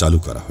চালু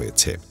করা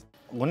হয়েছে।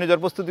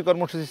 ঘূর্ণিঝড় প্রস্তুতি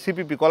কর্মসূচি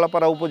CPP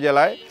কলাপাড়া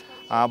উপজেলায়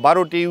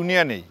 12টি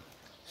ইউনিয়নেই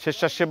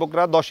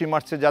স্বেচ্ছাসেবকরা 10ই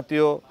মার্চে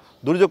জাতীয়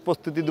দুর্যোগ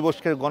প্রস্তুতি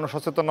দিবসকে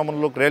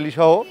গণসচেতনামূলক র্যালি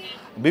সহ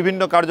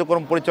বিভিন্ন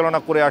কার্যক্রম পরিচালনা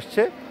করে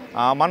আসছে।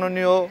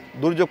 মাননীয়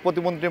দুর্যোগ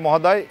প্রতিমন্ত্রী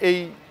মহোদয় এই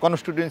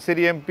কনস্টিটিউয়েন্সির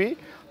MP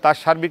তার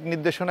সার্বিক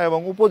নির্দেশনা এবং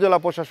উপজেলা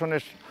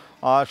প্রশাসনের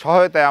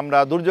সহায়তায় আমরা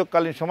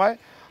দুর্যোগকালীন সময়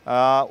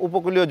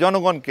উপকূলীয়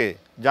জনগণকে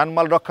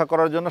জানমাল রক্ষা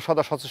করার জন্য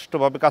সদা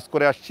সচেষ্টভাবে কাজ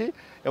করে আসছি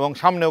এবং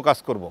সামনেও কাজ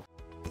করব।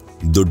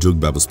 দুর্যোগ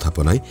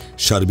ব্যবস্থাপনায়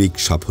সার্বিক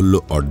সাফল্য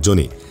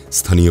অর্জনে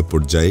স্থানীয়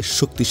পর্যায়ে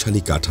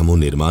শক্তিশালী কাঠামো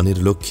নির্মাণের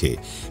লক্ষ্যে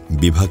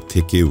বিভাগ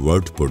থেকে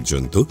ওয়ার্ড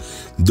পর্যন্ত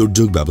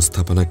দুর্যোগ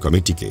ব্যবস্থাপনা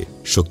কমিটিকে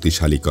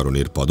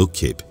শক্তিশালীকরণের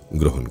পদক্ষেপ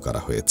গ্রহণ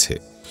করা হয়েছে।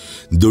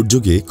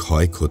 দুর্যোগে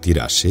ক্ষয়ক্ষতি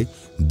হ্রাসে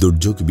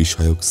দুর্যোগ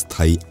বিষয়ক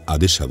স্থায়ী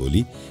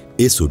আদেশাবলী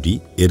SOD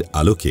এর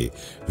আলোকে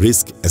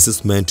রিস্ক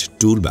অ্যাসেসমেন্ট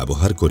টুল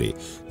ব্যবহার করে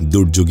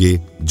দুর্যোগে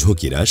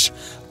ঝুঁকি হ্রাস,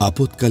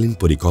 আপৎকালীন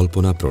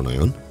পরিকল্পনা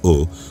প্রণয়ন ও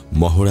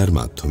মহড়ার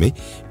মাধ্যমে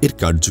এর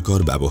কার্যকর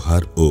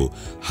ব্যবহার ও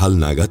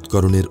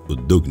হালনাগাদকরণের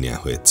উদ্যোগ নেওয়া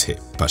হয়েছে।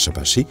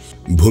 পাশাপাশি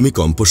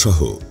ভূমিকম্পসহ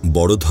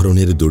বড়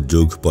ধরনের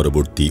দুর্যোগ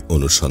পরবর্তী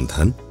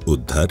অনুসন্ধান,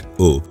 উদ্ধার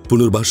ও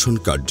পুনর্বাসন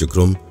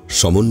কার্যক্রম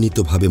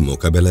সমন্বিতভাবে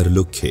মোকাবেলার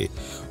লক্ষ্যে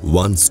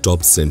ওয়ান স্টপ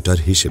সেন্টার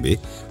হিসেবে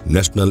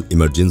national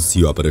emergency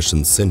operation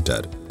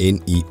centre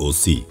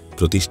NEOC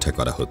প্রতিষ্ঠা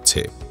করা হচ্ছে।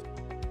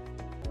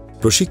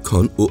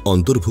 প্রশিক্ষণ ও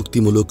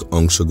অন্তর্ভুক্তিমূলক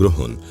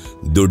অংশগ্রহণ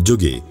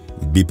দুর্যোগে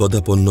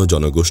বিপদাপন্ন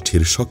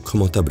জনগোষ্ঠীর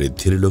সক্ষমতা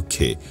বৃদ্ধির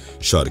লক্ষ্যে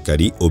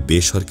সরকারি ও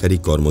বেসরকারি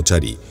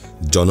কর্মচারী,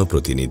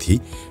 জনপ্রতিনিধি,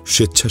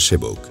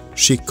 স্বেচ্ছাসেবক,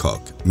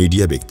 শিক্ষক,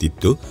 মিডিয়া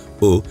ব্যক্তিত্ব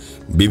ও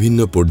বিভিন্ন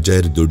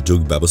পর্যায়ের দুর্যোগ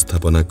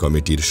ব্যবস্থাপনা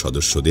কমিটির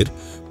সদস্যদের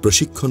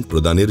প্রশিক্ষণ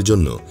প্রদানের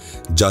জন্য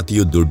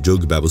জাতীয় দুর্যোগ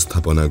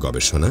ব্যবস্থাপনা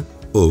গবেষণা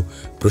ও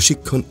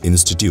প্রশিক্ষণ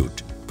ইনস্টিটিউট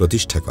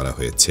প্রতিষ্ঠা করা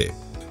হয়েছে।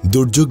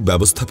 দুর্যোগ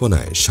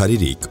ব্যবস্থাপনায়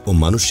শারীরিক ও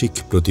মানসিক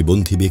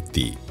প্রতিবন্ধী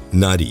ব্যক্তি,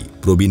 নারী,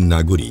 প্রবীণ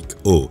নাগরিক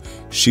ও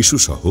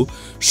শিশুসহ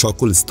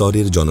সকল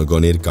স্তরের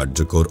জনগণের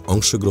কার্যকর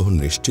অংশগ্রহণ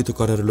নিশ্চিত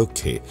করার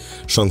লক্ষ্যে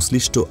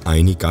সংশ্লিষ্ট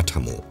আইনি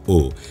কাঠামো ও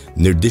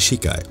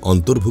নির্দেশিকায়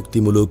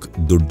অন্তর্ভুক্তিমূলক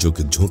দুর্যোগ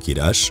ঝুঁকি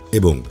হ্রাস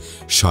এবং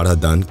সাড়া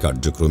দান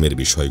কার্যক্রমের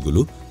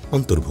বিষয়গুলো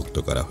অন্তর্ভুক্ত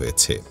করা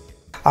হয়েছে।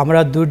 আমরা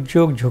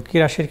দুর্যোগ ঝুঁকি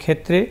হ্রাসের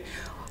ক্ষেত্রে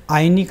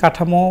আইনি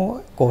কাঠামো,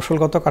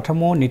 কৌশলগত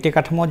কাঠামো, নীতি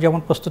কাঠামো যেমন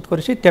প্রস্তুত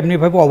করেছি,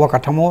 তেমনিভাবে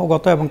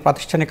অবকাঠামোগত এবং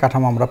প্রাতিষ্ঠানিক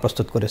কাঠামো আমরা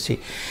প্রস্তুত করেছি।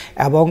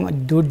 এবং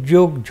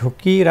দুর্যোগ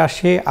ঝুঁকি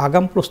হ্রাসে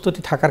আগাম প্রস্তুতি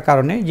থাকার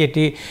কারণে,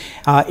 যেটি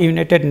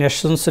United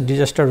Nations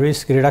disaster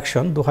risk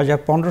reduction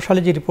 2015 সালে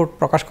যে রিপোর্ট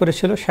প্রকাশ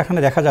করেছিল, সেখানে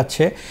দেখা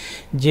যাচ্ছে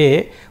যে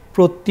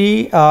প্রতি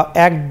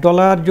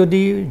 $1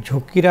 যদি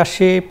ঝুঁকি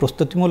হ্রাসে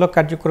প্রস্তুতিমূলক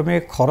কার্যক্রমে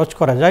খরচ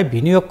করা যায়,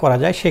 বিনিয়োগ করা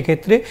যায়,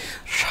 সেক্ষেত্রে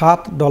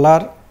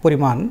 $7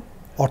 পরিমাণ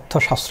অর্থ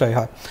সাশ্রয়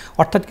হয়।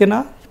 অর্থাৎ কিনা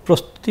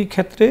প্রস্তুতির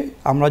ক্ষেত্রে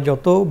আমরা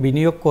যত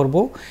বিনিয়োগ করব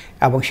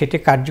এবং সেটি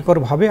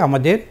কার্যকরভাবে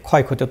আমাদের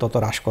ক্ষয়ক্ষতি তত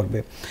হ্রাস করবে।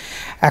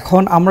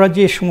 এখন আমরা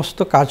যে সমস্ত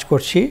কাজ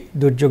করছি,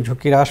 দুর্যোগ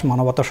ঝুঁকি হ্রাস,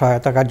 মানবতা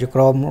সহায়তা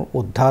কার্যক্রম,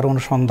 উদ্ধার,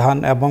 অনুসন্ধান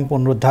এবং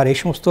পুনরুদ্ধার, এই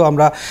সমস্ত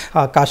আমরা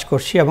কাজ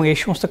করছি এবং এই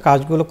সমস্ত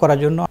কাজগুলো করার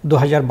জন্য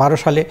 2012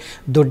 সালে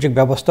দুর্যোগ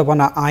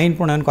ব্যবস্থাপনা আইন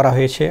প্রণয়ন করা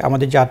হয়েছে।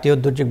 আমাদের জাতীয়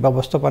দুর্যোগ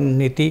ব্যবস্থাপনা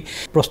নীতি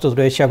প্রস্তুত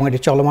রয়েছে এবং এটি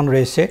চলমান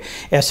রয়েছে।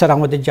 এছাড়া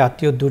আমাদের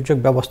জাতীয় দুর্যোগ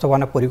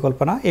ব্যবস্থাপনা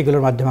পরিকল্পনা,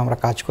 এগুলোর মাধ্যমে আমরা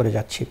কাজ করে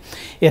যাচ্ছি।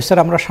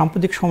 এছাড়া আমরা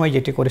সাম্প্রতিক সময়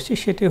যেটি করেছি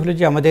সেটি হলো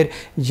যে আমাদের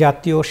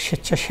জাতীয়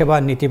স্বেচ্ছাসেবা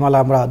নীতিমালা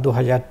আমরা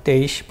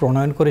 2023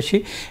 প্রণয়ন করেছি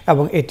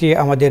এবং এটি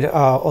আমাদের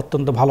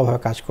অত্যন্ত ভালোভাবে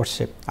কাজ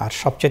করছে। আর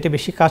সবচেয়ে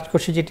বেশি কাজ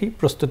করছে যেটি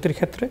প্রস্তুতির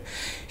ক্ষেত্রে,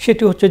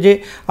 সেটি হচ্ছে যে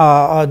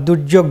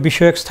দুর্যোগ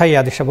বিষয়ক স্থায়ী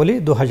আদেশাবলী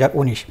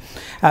 2019।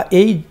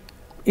 এই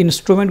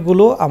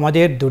ইনস্ট্রুমেন্টগুলো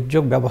আমাদের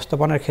দুর্যোগ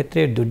ব্যবস্থাপনার ক্ষেত্রে,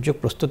 দুর্যোগ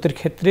প্রস্তুতির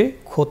ক্ষেত্রে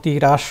ক্ষতি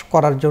হ্রাস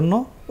করার জন্য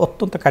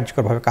অত্যন্ত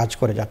কার্যকরভাবে কাজ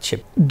করে যাচ্ছে।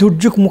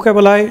 দুর্যোগ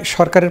মোকাবেলায়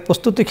সরকারের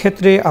প্রস্তুতির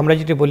ক্ষেত্রে আমরা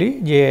যেটি বলি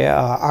যে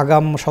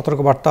আগাম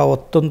সতর্কবার্তা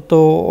অত্যন্ত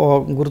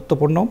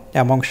গুরুত্বপূর্ণ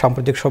এবং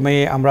সাম্প্রতিক সময়ে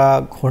আমরা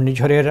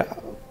ঘূর্ণিঝড়ের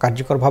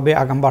কার্যকরভাবে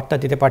আগাম বার্তা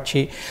দিতে পারছি,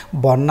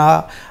 বন্যা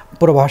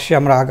পূর্বাভাসে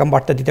আমরা আগাম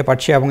বার্তা দিতে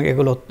পারছি এবং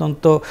এগুলো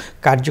অত্যন্ত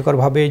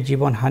কার্যকরভাবে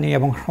জীবনহানি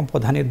এবং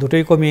সম্পদহানি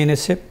দুটোই কমিয়ে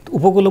এনেছে।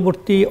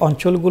 উপকূলবর্তী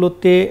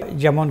অঞ্চলগুলোতে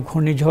যেমন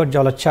ঘূর্ণিঝড়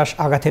জলোচ্ছ্বাস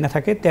আঘাত এনে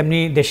থাকে, তেমনি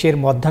দেশের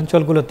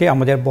মধ্যাঞ্চলগুলোতে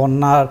আমাদের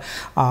বন্যার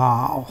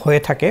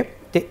হয়ে থাকে।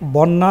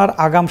 বন্যার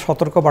আগাম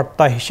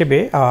সতর্কবার্তা হিসেবে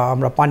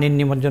আমরা পানির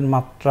নিমজ্জন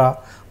মাত্রা,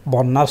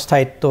 বন্যার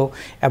স্থায়িত্ব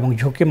এবং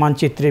ঝুঁকি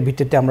মানচিত্রের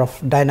ভিত্তিতে আমরা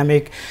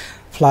ডাইনামিক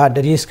ফ্লাড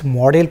রিস্ক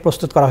মডেল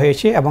প্রস্তুত করা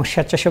হয়েছে এবং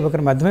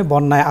স্বেচ্ছাসেবকের মাধ্যমে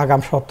বন্যায়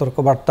আগাম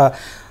সতর্কবার্তা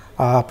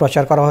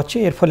প্রচার করা হচ্ছে।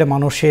 এর ফলে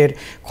মানুষের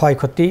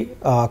ক্ষয়ক্ষতি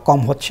কম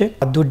হচ্ছে।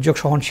 দুর্যোগ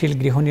সহনশীল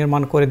গৃহ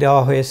নির্মাণ করে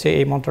দেওয়া হয়েছে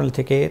এই মন্ত্রণালয়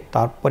থেকে।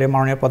 তারপরে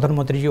মাননীয়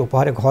প্রধানমন্ত্রী যে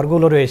উপহারে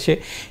ঘরগুলো রয়েছে,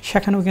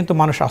 সেখানেও কিন্তু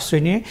মানুষ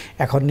আশ্রয় নিয়ে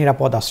এখন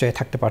নিরাপদ আশ্রয়ে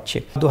থাকতে পারছে।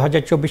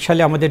 2024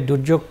 সালে আমাদের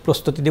দুর্যোগ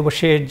প্রস্তুতি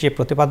দিবসের যে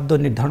প্রতিপাদ্য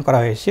নির্ধারণ করা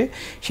হয়েছে,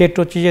 সেটা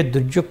হচ্ছে যে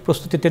দুর্যোগ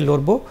প্রস্তুতিতে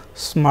লড়ব,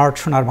 স্মার্ট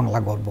সোনার বাংলা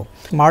গড়ব।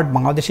 স্মার্ট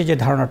বাংলাদেশে যে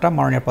ধারণাটা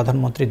মাননীয়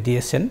প্রধানমন্ত্রী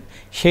দিয়েছেন,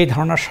 সেই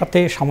ধারণার সাথে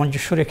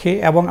সামঞ্জস্য রেখে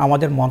এবং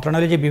আমাদের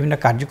মন্ত্রণালয়ে যে বিভিন্ন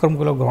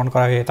কার্যক্রমগুলো গ্রহণ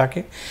করা হয়ে থাকে,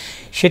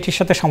 সেটির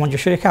সাথে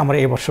সামঞ্জস্য রেখে আমরা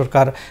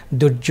এবছরকার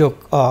দুর্যোগ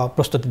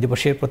প্রস্তুতি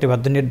দিবসের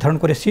প্রতিপাদ্য নির্ধারণ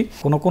করেছি।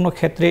 কোনো কোনো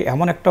ক্ষেত্রে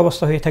এমন একটা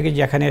অবস্থা হয়ে থাকে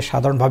যেখানে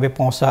সাধারণভাবে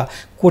পৌঁছা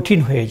কঠিন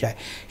হয়ে যায়,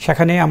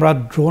 সেখানে আমরা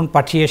ড্রোন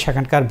পাঠিয়ে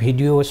সেখানকার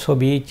ভিডিও,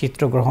 ছবি,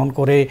 চিত্র গ্রহণ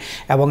করে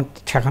এবং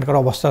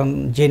সেখানকার অবস্থান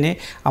জেনে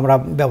আমরা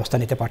ব্যবস্থা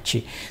নিতে পারছি।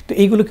 তো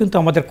এইগুলো কিন্তু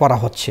আমাদের করা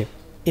হচ্ছে।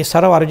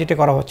 এছাড়াও আরও যেটা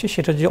করা হচ্ছে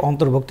সেটা যে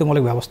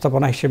অন্তর্ভুক্তিমূলক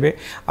ব্যবস্থাপনা হিসেবে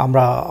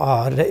আমরা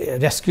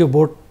রেস্কিউ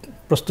বোট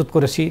প্রস্তুত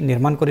করেছি,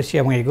 নির্মাণ করেছি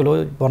এবং এগুলো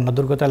বন্যা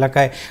দুর্গত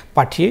এলাকায়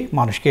পাঠিয়ে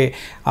মানুষকে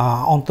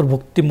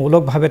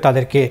অন্তর্ভুক্তিমূলকভাবে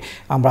তাদেরকে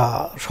আমরা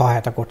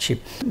সহায়তা করছি।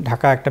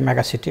 ঢাকা একটা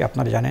মেগা সিটি,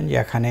 আপনারা জানেন যে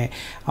এখানে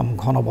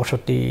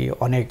ঘনবসতি,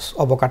 অনেক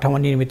অবকাঠামো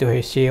নির্মিত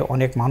হয়েছে,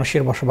 অনেক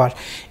মানুষের বসবাস।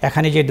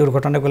 এখানে যে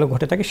দুর্ঘটনাগুলো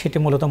ঘটে থাকে সেটি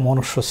মূলত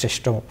মনুষ্য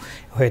সৃষ্ট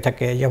হয়ে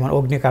থাকে, যেমন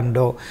অগ্নিকাণ্ড,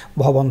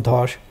 ভবন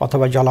ধস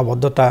অথবা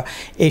জলাবদ্ধতা,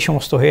 এই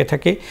সমস্ত হয়ে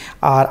থাকে।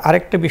 আর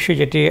আরেকটা বিষয়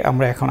যেটি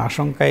আমরা এখন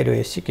আশঙ্কায়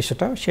রয়েছি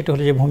কিছুটা, সেটা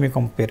হলো যে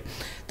ভূমিকম্পের।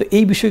 তো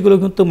এই বিষয়গুলো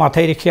কিন্তু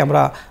মাথায় রেখে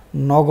আমরা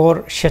নগর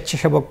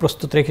স্বেচ্ছাসেবক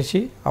প্রস্তুত রেখেছি।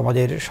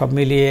 আমাদের সব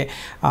মিলিয়ে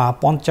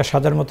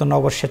 50,000 মতো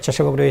নগর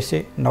স্বেচ্ছাসেবক রয়েছে।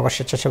 নগর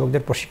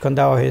স্বেচ্ছাসেবকদের প্রশিক্ষণ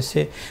দেওয়া হয়েছে,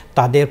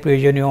 তাদের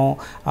প্রয়োজনীয়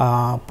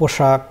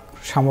পোশাক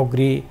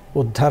সামগ্রী,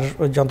 উদ্ধার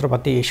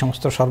যন্ত্রপাতি এই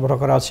সমস্ত সরবরাহ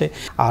করা আছে।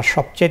 আর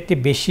সবচাইতে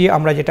বেশি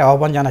আমরা যেটা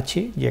আহ্বান জানাচ্ছি,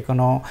 যে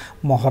কোনো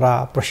মহড়া,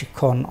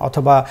 প্রশিক্ষণ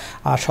অথবা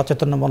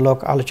সচেতনমূলক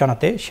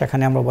আলোচনাতে,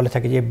 সেখানে আমরা বলে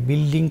থাকি যে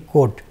বিল্ডিং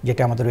কোড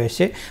যেটা আমাদের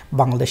রয়েছে,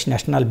 বাংলাদেশ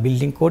ন্যাশনাল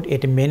বিল্ডিং কোড,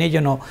 এটি মেনে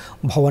যেন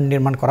ভবন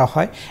নির্মাণ করা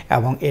হয়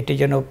এবং এটি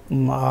যেন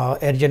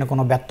এর যেন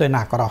কোনো ব্যত্যয়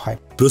না করা হয়।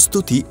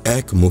 প্রস্তুতি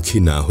একমুখী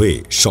না হয়ে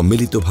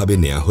সম্মিলিতভাবে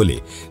নেওয়া হলে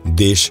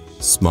দেশ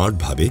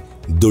স্মার্টভাবে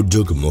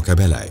দুর্যোগ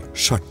মোকাবেলায়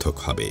সার্থক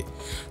হবে।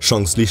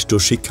 সংশ্লিষ্ট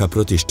শিক্ষা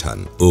প্রতিষ্ঠান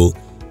ও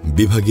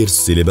বিভাগের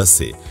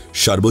সিলেবাসে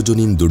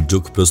সার্বজনীন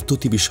দুর্যোগ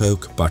প্রস্তুতি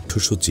বিষয়ক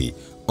পাঠ্যসূচি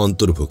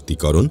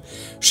অন্তর্ভুক্তিকরণ,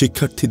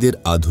 শিক্ষার্থীদের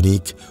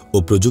আধুনিক ও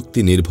প্রযুক্তি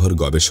নির্ভর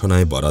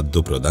গবেষণায় বরাদ্দ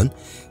প্রদান,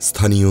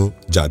 স্থানীয়,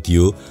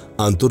 জাতীয়,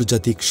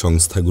 আন্তর্জাতিক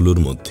সংস্থাগুলোর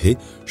মধ্যে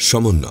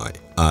সমন্বয়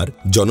আর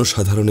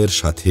জনসাধারণের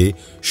সাথে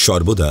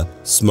সর্বদা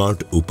স্মার্ট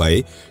উপায়ে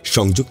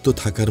সংযুক্ত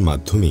থাকার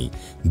মাধ্যমেই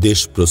দেশ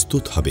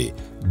প্রস্তুত হবে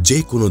যে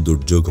কোনো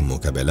দুর্যোগ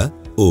মোকাবেলা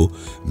ও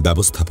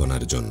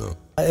ব্যবস্থাপনার জন্য।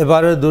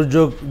 এবারে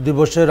দুর্যোগ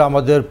দিবসের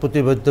আমাদের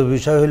প্রতিপাদ্য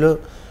বিষয় হল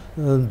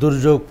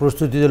দুর্যোগ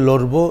প্রস্তুতিতে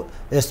লড়ব,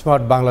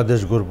 স্মার্ট বাংলাদেশ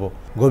গড়ব।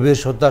 গভীর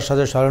শ্রদ্ধার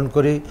সাথে স্মরণ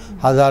করি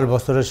হাজার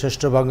বছরের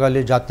শ্রেষ্ঠ বাঙালি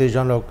জাতির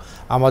জনক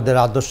আমাদের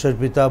আদর্শের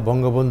পিতা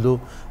বঙ্গবন্ধু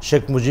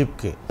শেখ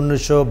মুজিবকে।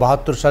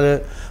 1972 সালে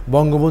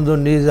বঙ্গবন্ধু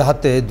নিজ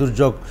হাতে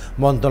দুর্যোগ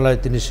মন্ত্রণালয়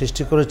তিনি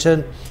সৃষ্টি করেছেন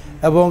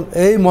এবং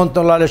এই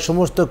মন্ত্রণালয়ের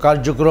সমস্ত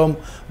কার্যক্রম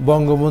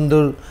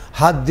বঙ্গবন্ধুর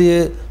হাত দিয়ে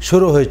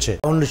শুরু হয়েছে।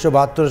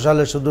 1972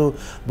 সালে শুধু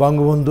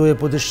বঙ্গবন্ধু এই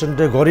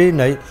প্রতিষ্ঠানটি গড়েই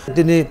নাই,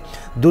 তিনি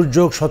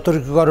দুর্যোগ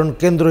সতর্কীকরণ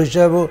কেন্দ্র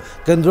হিসেবেও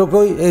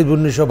কেন্দ্রকেই এই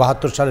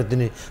 1972 সালে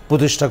তিনি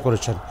প্রতিষ্ঠা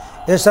করেছেন।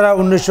 এছাড়া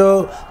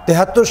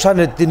 1973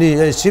 সালে তিনি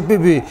এই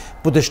সিপিবি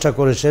প্রতিষ্ঠা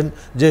করেছেন,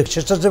 যে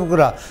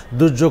স্বেচ্ছাসেবকরা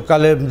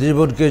দুর্যোগকালে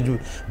জীবনকে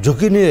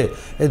ঝুঁকি নিয়ে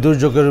এই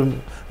দুর্যোগের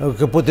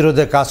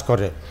প্রতিরোধে কাজ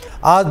করে।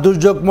 আর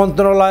দুর্যোগ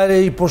মন্ত্রণালয়ের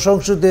এই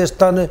প্রশংসিত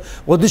স্থানে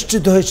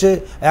অধিষ্ঠিত হয়েছে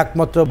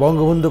একমাত্র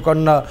বঙ্গবন্ধু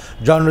কন্যা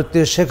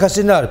জননেত্রী শেখ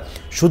হাসিনার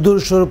সুদূর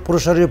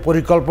প্রসারী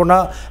পরিকল্পনা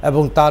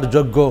এবং তার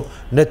যোগ্য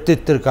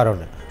নেতৃত্বের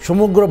কারণে।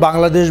 সমগ্র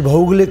বাংলাদেশ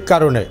ভৌগোলিক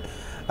কারণে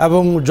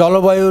এবং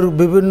জলবায়ুর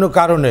বিভিন্ন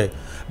কারণে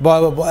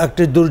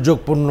একটি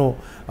দুর্যোগপূর্ণ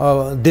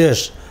দেশ।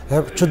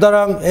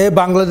 সুতরাং এই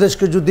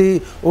বাংলাদেশকে যদি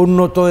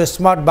উন্নত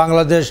স্মার্ট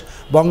বাংলাদেশ,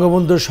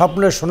 বঙ্গবন্ধুর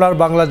স্বপ্নের সোনার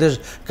বাংলাদেশ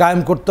কায়েম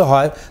করতে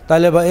হয়,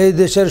 তাহলে এই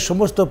দেশের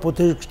সমস্ত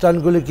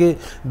প্রতিষ্ঠানগুলিকে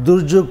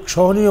দুর্যোগ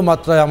সহনীয়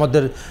মাত্রায়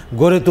আমাদের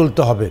গড়ে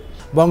তুলতে হবে।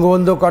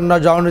 বঙ্গবন্ধু কন্যা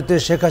জননেত্রী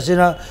শেখ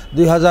হাসিনা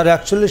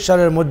 2041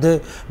 সালের মধ্যে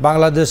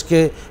বাংলাদেশকে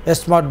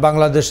স্মার্ট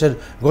বাংলাদেশের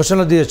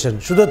ঘোষণা দিয়েছেন।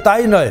 শুধু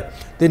তাই নয়,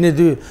 তিনি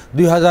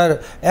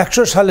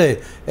 2100 সালে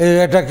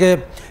এটাকে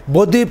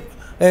বদ্বীপ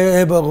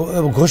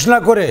ঘোষণা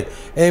করে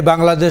এই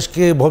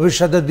বাংলাদেশকে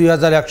ভবিষ্যতে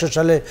 2100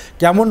 সালে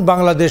কেমন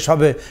বাংলাদেশ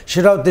হবে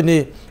সেটাও তিনি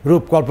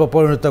রূপকল্প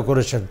পরিণত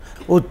করেছেন।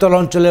 উত্তর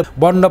অঞ্চলে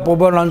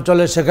বন্যাপ্রবণ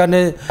অঞ্চলে সেখানে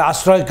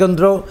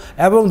আশ্রয়কেন্দ্র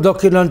এবং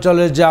দক্ষিণ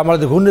অঞ্চলে যে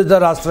আমাদের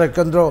ঘূর্ণিঝড়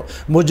আশ্রয়কেন্দ্র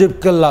মুজিব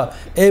কেল্লা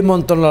এই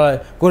মন্ত্রণালয়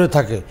করে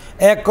থাকে।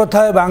 এক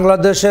কথায়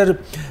বাংলাদেশের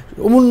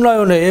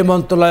উন্নয়নে এই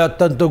মন্ত্রণালয়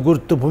অত্যন্ত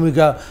গুরুত্বপূর্ণ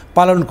ভূমিকা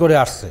পালন করে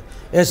আসছে।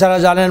 এছাড়া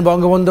জানেন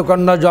বঙ্গবন্ধু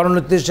কন্যা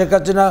জননেত্রী শেখ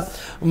হাসিনা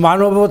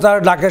মানবতার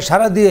ডাকে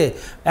সাড়া দিয়ে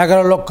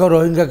 11 লক্ষ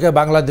রোহিঙ্গাকে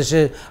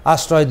বাংলাদেশে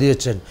আশ্রয়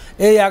দিয়েছেন।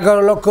 এই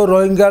 11 লক্ষ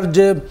রোহিঙ্গার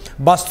যে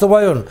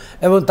বাস্তবায়ন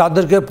এবং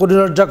তাদেরকে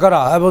পরিচর্যা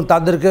করা এবং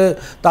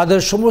তাদের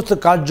সমস্ত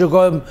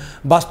কার্যক্রম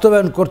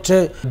বাস্তবায়ন করছে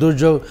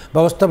দুর্যোগ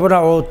ব্যবস্থাপনা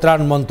ও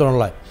ত্রাণ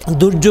মন্ত্রণালয়।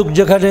 দুর্যোগ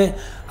যেখানে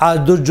আর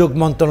দুর্যোগ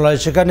মন্ত্রণালয়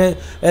সেখানে,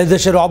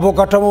 দেশের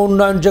অবকাঠামো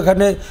উন্নয়ন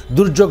যেখানে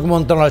দুর্যোগ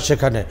মন্ত্রণালয়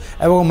সেখানে,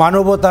 এবং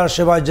মানবতার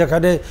সেবায়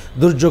যেখানে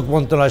দুর্যোগ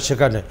মন্ত্রণালয়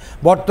সেখানে।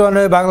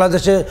 বর্তমানে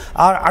বাংলাদেশে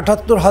আর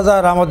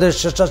 78,000 আমাদের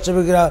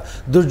স্বেচ্ছাসেবীরা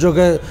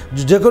দুর্যোগে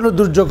যে কোনো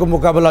দুর্যোগ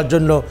মোকাবেলার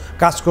জন্য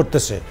কাজ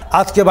করতেছে।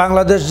 আজকে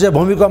বাংলাদেশ যে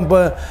ভূমিকম্প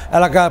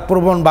এলাকা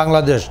প্রবণ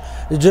বাংলাদেশ,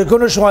 যে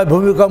কোনো সময়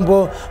ভূমিকম্প,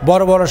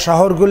 বড় বড়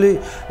শহরগুলি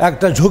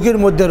একটা ঝুঁকির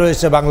মধ্যে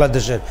রয়েছে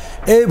বাংলাদেশের।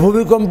 এই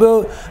ভূমিকম্প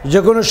যে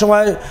কোনো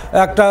সময়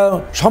একটা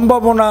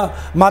সম্ভাবনা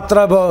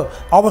মাত্রা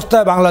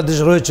অবস্থায় বাংলাদেশ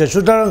রয়েছে।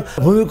 সুতরাং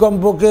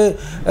ভূমিকম্পকে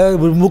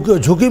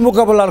ঝুঁকি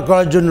মোকাবেলা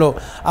করার জন্য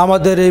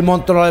আমাদের এই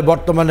মন্ত্রণালয়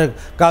বর্তমানে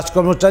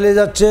কাজকর্ম চালিয়ে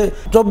যাচ্ছে।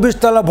 24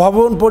 তলা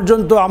ভবন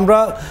পর্যন্ত আমরা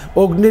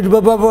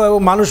অগ্নিনির্বাপক এবং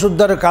মানুষ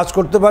উদ্ধারে কাজ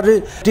করতে পারি।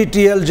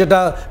 TTL যেটা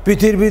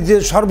পৃথিবীতে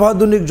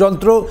সর্বাধুনিক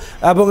যন্ত্র,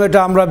 এবং এটা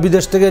আমরা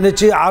বিদেশ থেকে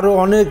এনেছি। আরও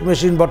অনেক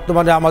মেশিন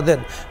বর্তমানে আমাদের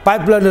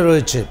পাইপলাইনে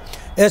রয়েছে।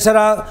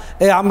 এছাড়া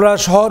আমরা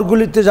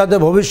শহরগুলিতে যাতে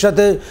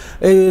ভবিষ্যতে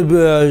এই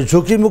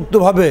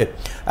ঝুঁকিমুক্তভাবে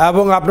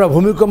এবং আপনার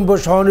ভূমিকম্প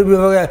সহনীয়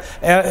বিভাগে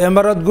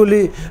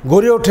ইমারতগুলি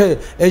গড়ে ওঠে,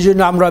 এই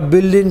জন্য আমরা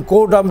বিল্ডিং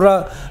কোড আমরা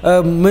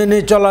মেনে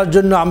চলার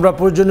জন্য আমরা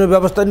প্রয়োজনীয়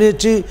ব্যবস্থা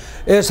নিয়েছি।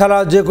 এছাড়া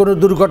যে কোনো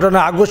দুর্ঘটনা,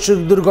 আকস্মিক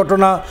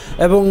দুর্ঘটনা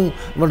এবং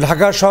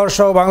ঢাকা শহর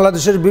সহ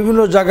বাংলাদেশের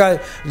বিভিন্ন জায়গায়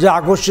যে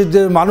আকস্মিক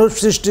মানব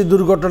সৃষ্টি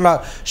দুর্ঘটনা,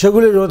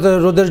 সেগুলি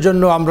রোধের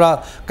জন্য আমরা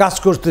কাজ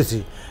করতেছি।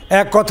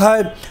 এক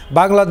কথায়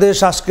বাংলাদেশ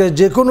আজকে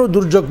যে কোনো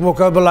দুর্যোগ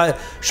মোকাবেলায়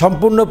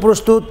সম্পূর্ণ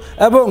প্রস্তুত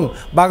এবং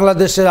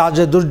বাংলাদেশের আজ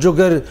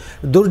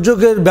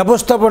দুর্যোগের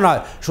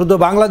ব্যবস্থাপনায় শুধু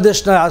বাংলাদেশ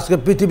নয়, আজকে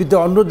পৃথিবীতে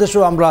অন্য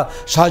দেশেও আমরা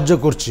সাহায্য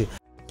করছি।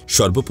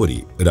 সর্বোপরি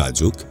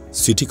RAJUK,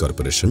 city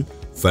corporation,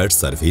 fire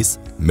service,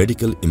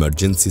 medical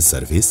emergency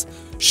service,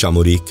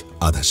 সামরিক,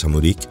 আধা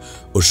সামরিক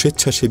ও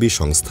স্বেচ্ছাসেবী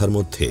সংস্থার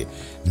মধ্যে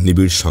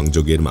নিবিড়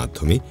সংযোগের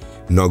মাধ্যমে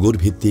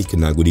নগরভিত্তিক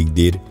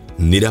নাগরিকদের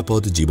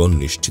নিরাপদ জীবন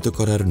নিশ্চিত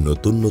করার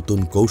নতুন নতুন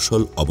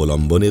কৌশল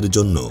অবলম্বনের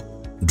জন্য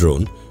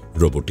drone,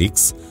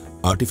 robotics,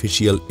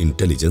 artificial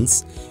intelligence,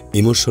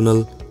 emotional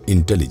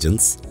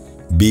intelligence,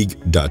 big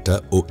data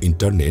O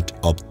internet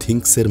of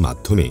থিংসের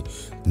মাধ্যমে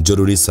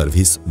জরুরি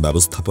সার্ভিস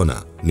ব্যবস্থাপনা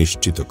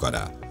নিশ্চিত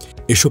করা।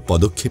 এসব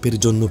পদক্ষেপের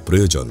জন্য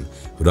প্রয়োজন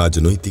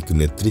রাজনৈতিক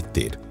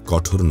নেতৃত্বের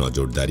কঠোর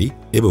নজরদারি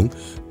এবং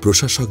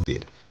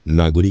প্রশাসকদের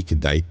নাগরিক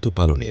দায়িত্ব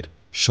পালনের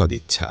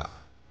সদিচ্ছা।